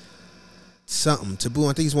Matisse something. Taboo.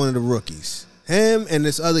 I think he's one of the rookies. Him and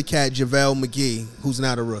this other cat, JaVale McGee, who's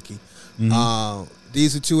not a rookie. Mm-hmm.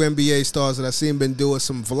 These are two NBA stars that I've seen been doing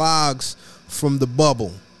some vlogs from the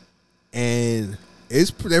bubble. And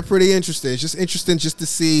they're pretty interesting. It's just interesting just to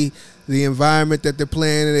see the environment that they're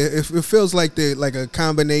playing. And it feels like they're like a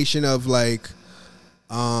combination of like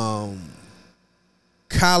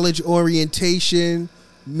college orientation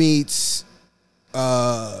meets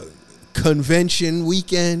convention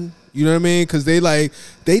weekend. You know what I mean? Because they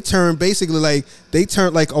turned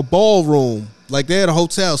like a ballroom. Like, they're at a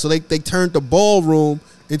hotel, so they turned the ballroom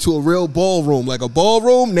into a real ballroom. Like a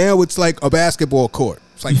ballroom, now it's like a basketball court.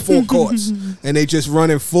 It's like 4 courts, and they just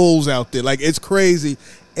running fulls out there. Like, it's crazy.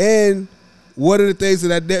 And one of the things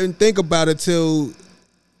that I didn't think about until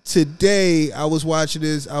today, I was watching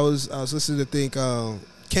this. I was listening to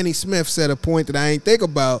Kenny Smith said a point that I ain't think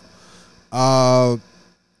about.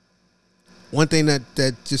 One thing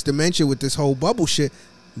that just to mention with this whole bubble shit,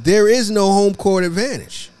 there is no home court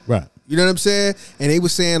advantage. Right. You know what I'm saying? And he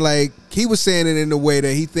was saying it in a way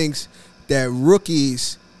that he thinks that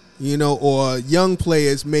rookies, you know, or young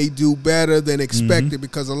players may do better than expected,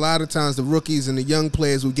 because a lot of times the rookies and the young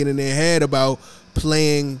players will get in their head about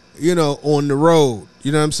playing, you know, on the road.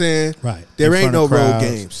 You know what I'm saying? Right. There ain't no road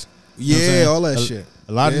games. Yeah, all that shit.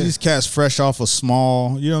 A lot of these cats fresh off a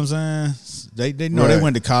small, you know what I'm saying? They know they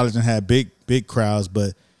went to college and had big crowds,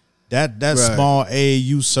 but that small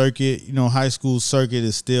AAU circuit, you know, high school circuit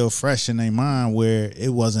is still fresh in their mind, where it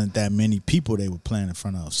wasn't that many people they were playing in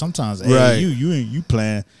front of. Sometimes AAU, you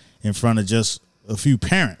playing in front of just a few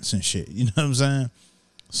parents and shit. You know what I'm saying?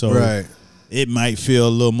 So it might feel a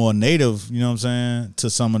little more native, you know what I'm saying, to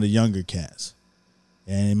some of the younger cats.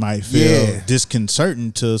 And it might feel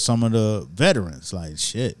disconcerting to some of the veterans. Like,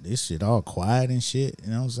 shit, this shit all quiet and shit.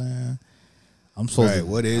 You know what I'm saying? I'm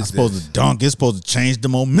supposed to dunk. It's supposed to change the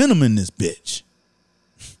momentum in this bitch.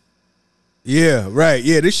 Yeah, right.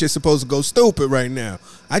 Yeah, this shit's supposed to go stupid right now.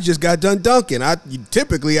 I just got done dunking.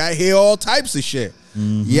 Typically I hear all types of shit.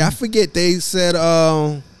 Mm-hmm. Yeah, I forget. They said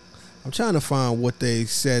I'm trying to find what they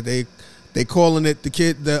said. They calling it the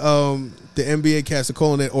NBA cast are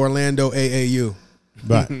calling it Orlando AAU.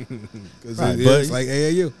 Right. Because it's like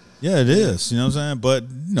AAU. Yeah, it is. You know what I'm saying? But,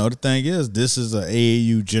 the thing is, this is an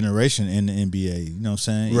AAU generation in the NBA. You know what I'm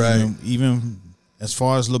saying? Right. Even as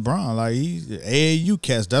far as LeBron, like, he's AAU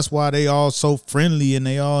cast. That's why they all so friendly and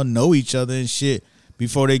they all know each other and shit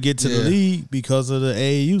before they get to the league because of the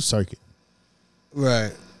AAU circuit.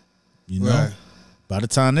 Right. Right. By the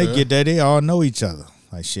time they get there, they all know each other.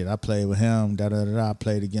 Like, shit, I played with him, I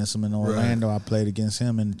played against him in Orlando. Right. I played against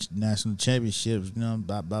him in the national championships,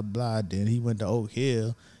 blah, blah, blah. Then he went to Oak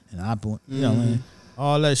Hill, and what I mean?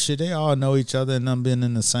 All that shit, they all know each other and them been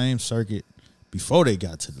in the same circuit before they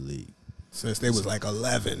got to the league. Since they was like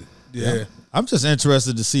 11. Yeah. I'm just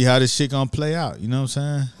interested to see how this shit gonna play out. You know what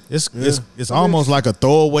I'm saying? It's almost like a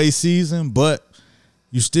throwaway season, but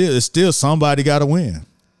it's still somebody got to win.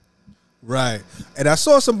 Right. And I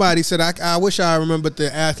saw somebody said, I wish I remembered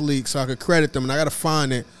the athlete so I could credit them, and I got to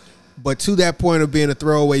find it. But to that point of being a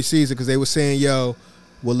throwaway season, because they were saying,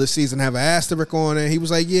 will this season have an asterisk on it? He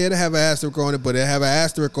was like, yeah, they have an asterisk on it, but they have an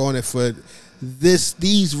asterisk on it for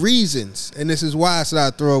these reasons. And this is why it's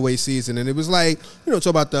not a throwaway season. And it was like, talk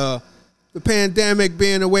about the pandemic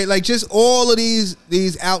being away, like just all of these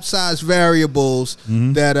outsized variables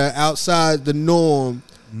that are outside the norm.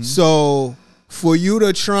 Mm-hmm. So for you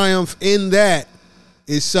to triumph in that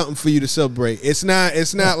is something for you to celebrate. It's not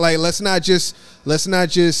like let's not just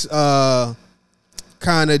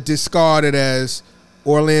kind of discard it as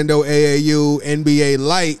Orlando AAU NBA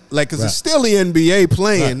light, like, because it's still the NBA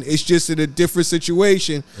playing. Right. It's just in a different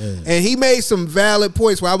situation. Yeah. And he made some valid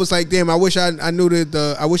points where I was like, damn, I wish I knew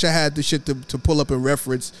I wish I had the shit to pull up and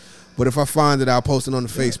reference. But if I find it, I'll post it on the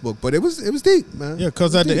Facebook. But it was deep, man. Yeah,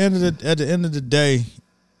 because at the end of the day,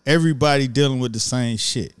 everybody dealing with the same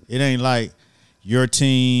shit. It ain't like your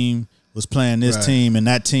team was playing this team and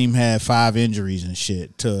that team had 5 injuries and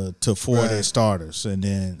shit to 4 of their starters, and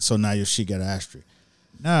then so now your shit got an asterisk.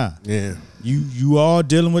 Nah. Yeah. You all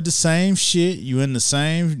dealing with the same shit. You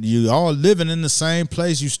all living in the same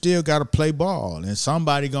place. You still got to play ball, and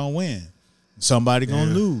somebody gonna win. Somebody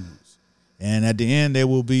gonna lose. And at the end, there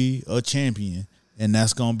will be a champion, and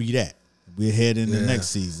that's gonna be that. We'll head in the next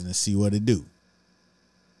season and see what it do.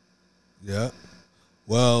 Yeah.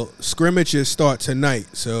 Well, scrimmages start tonight.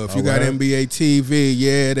 So if you got NBA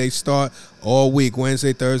TV, they start all week.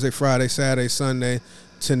 Wednesday, Thursday, Friday, Saturday, Sunday.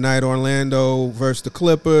 Tonight, Orlando versus the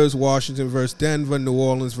Clippers, Washington versus Denver, New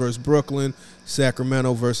Orleans versus Brooklyn,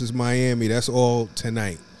 Sacramento versus Miami. That's all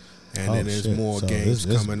tonight. And then there's more games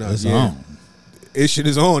coming up. On. This shit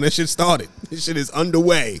is on. This shit started. This shit is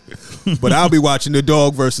underway. But I'll be watching the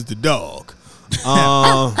dog versus the dog.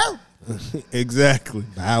 Exactly.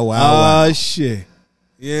 Wow. Shit.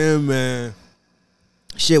 Yeah, man.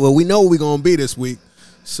 Shit, well, we know what we're going to be this week.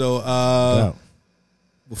 So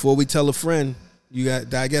before we tell a friend,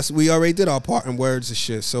 I guess we already did our parting words and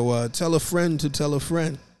shit. So tell a friend to tell a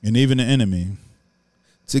friend. And even an enemy.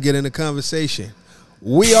 To get in the conversation.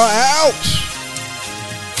 We are out.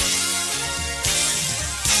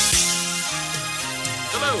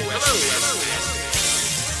 Hello.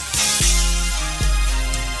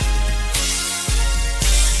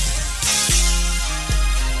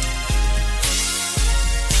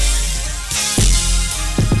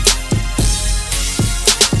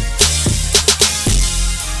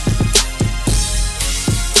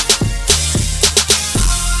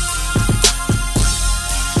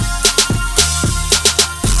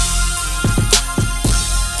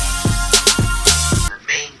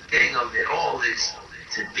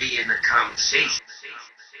 To be in the conversation.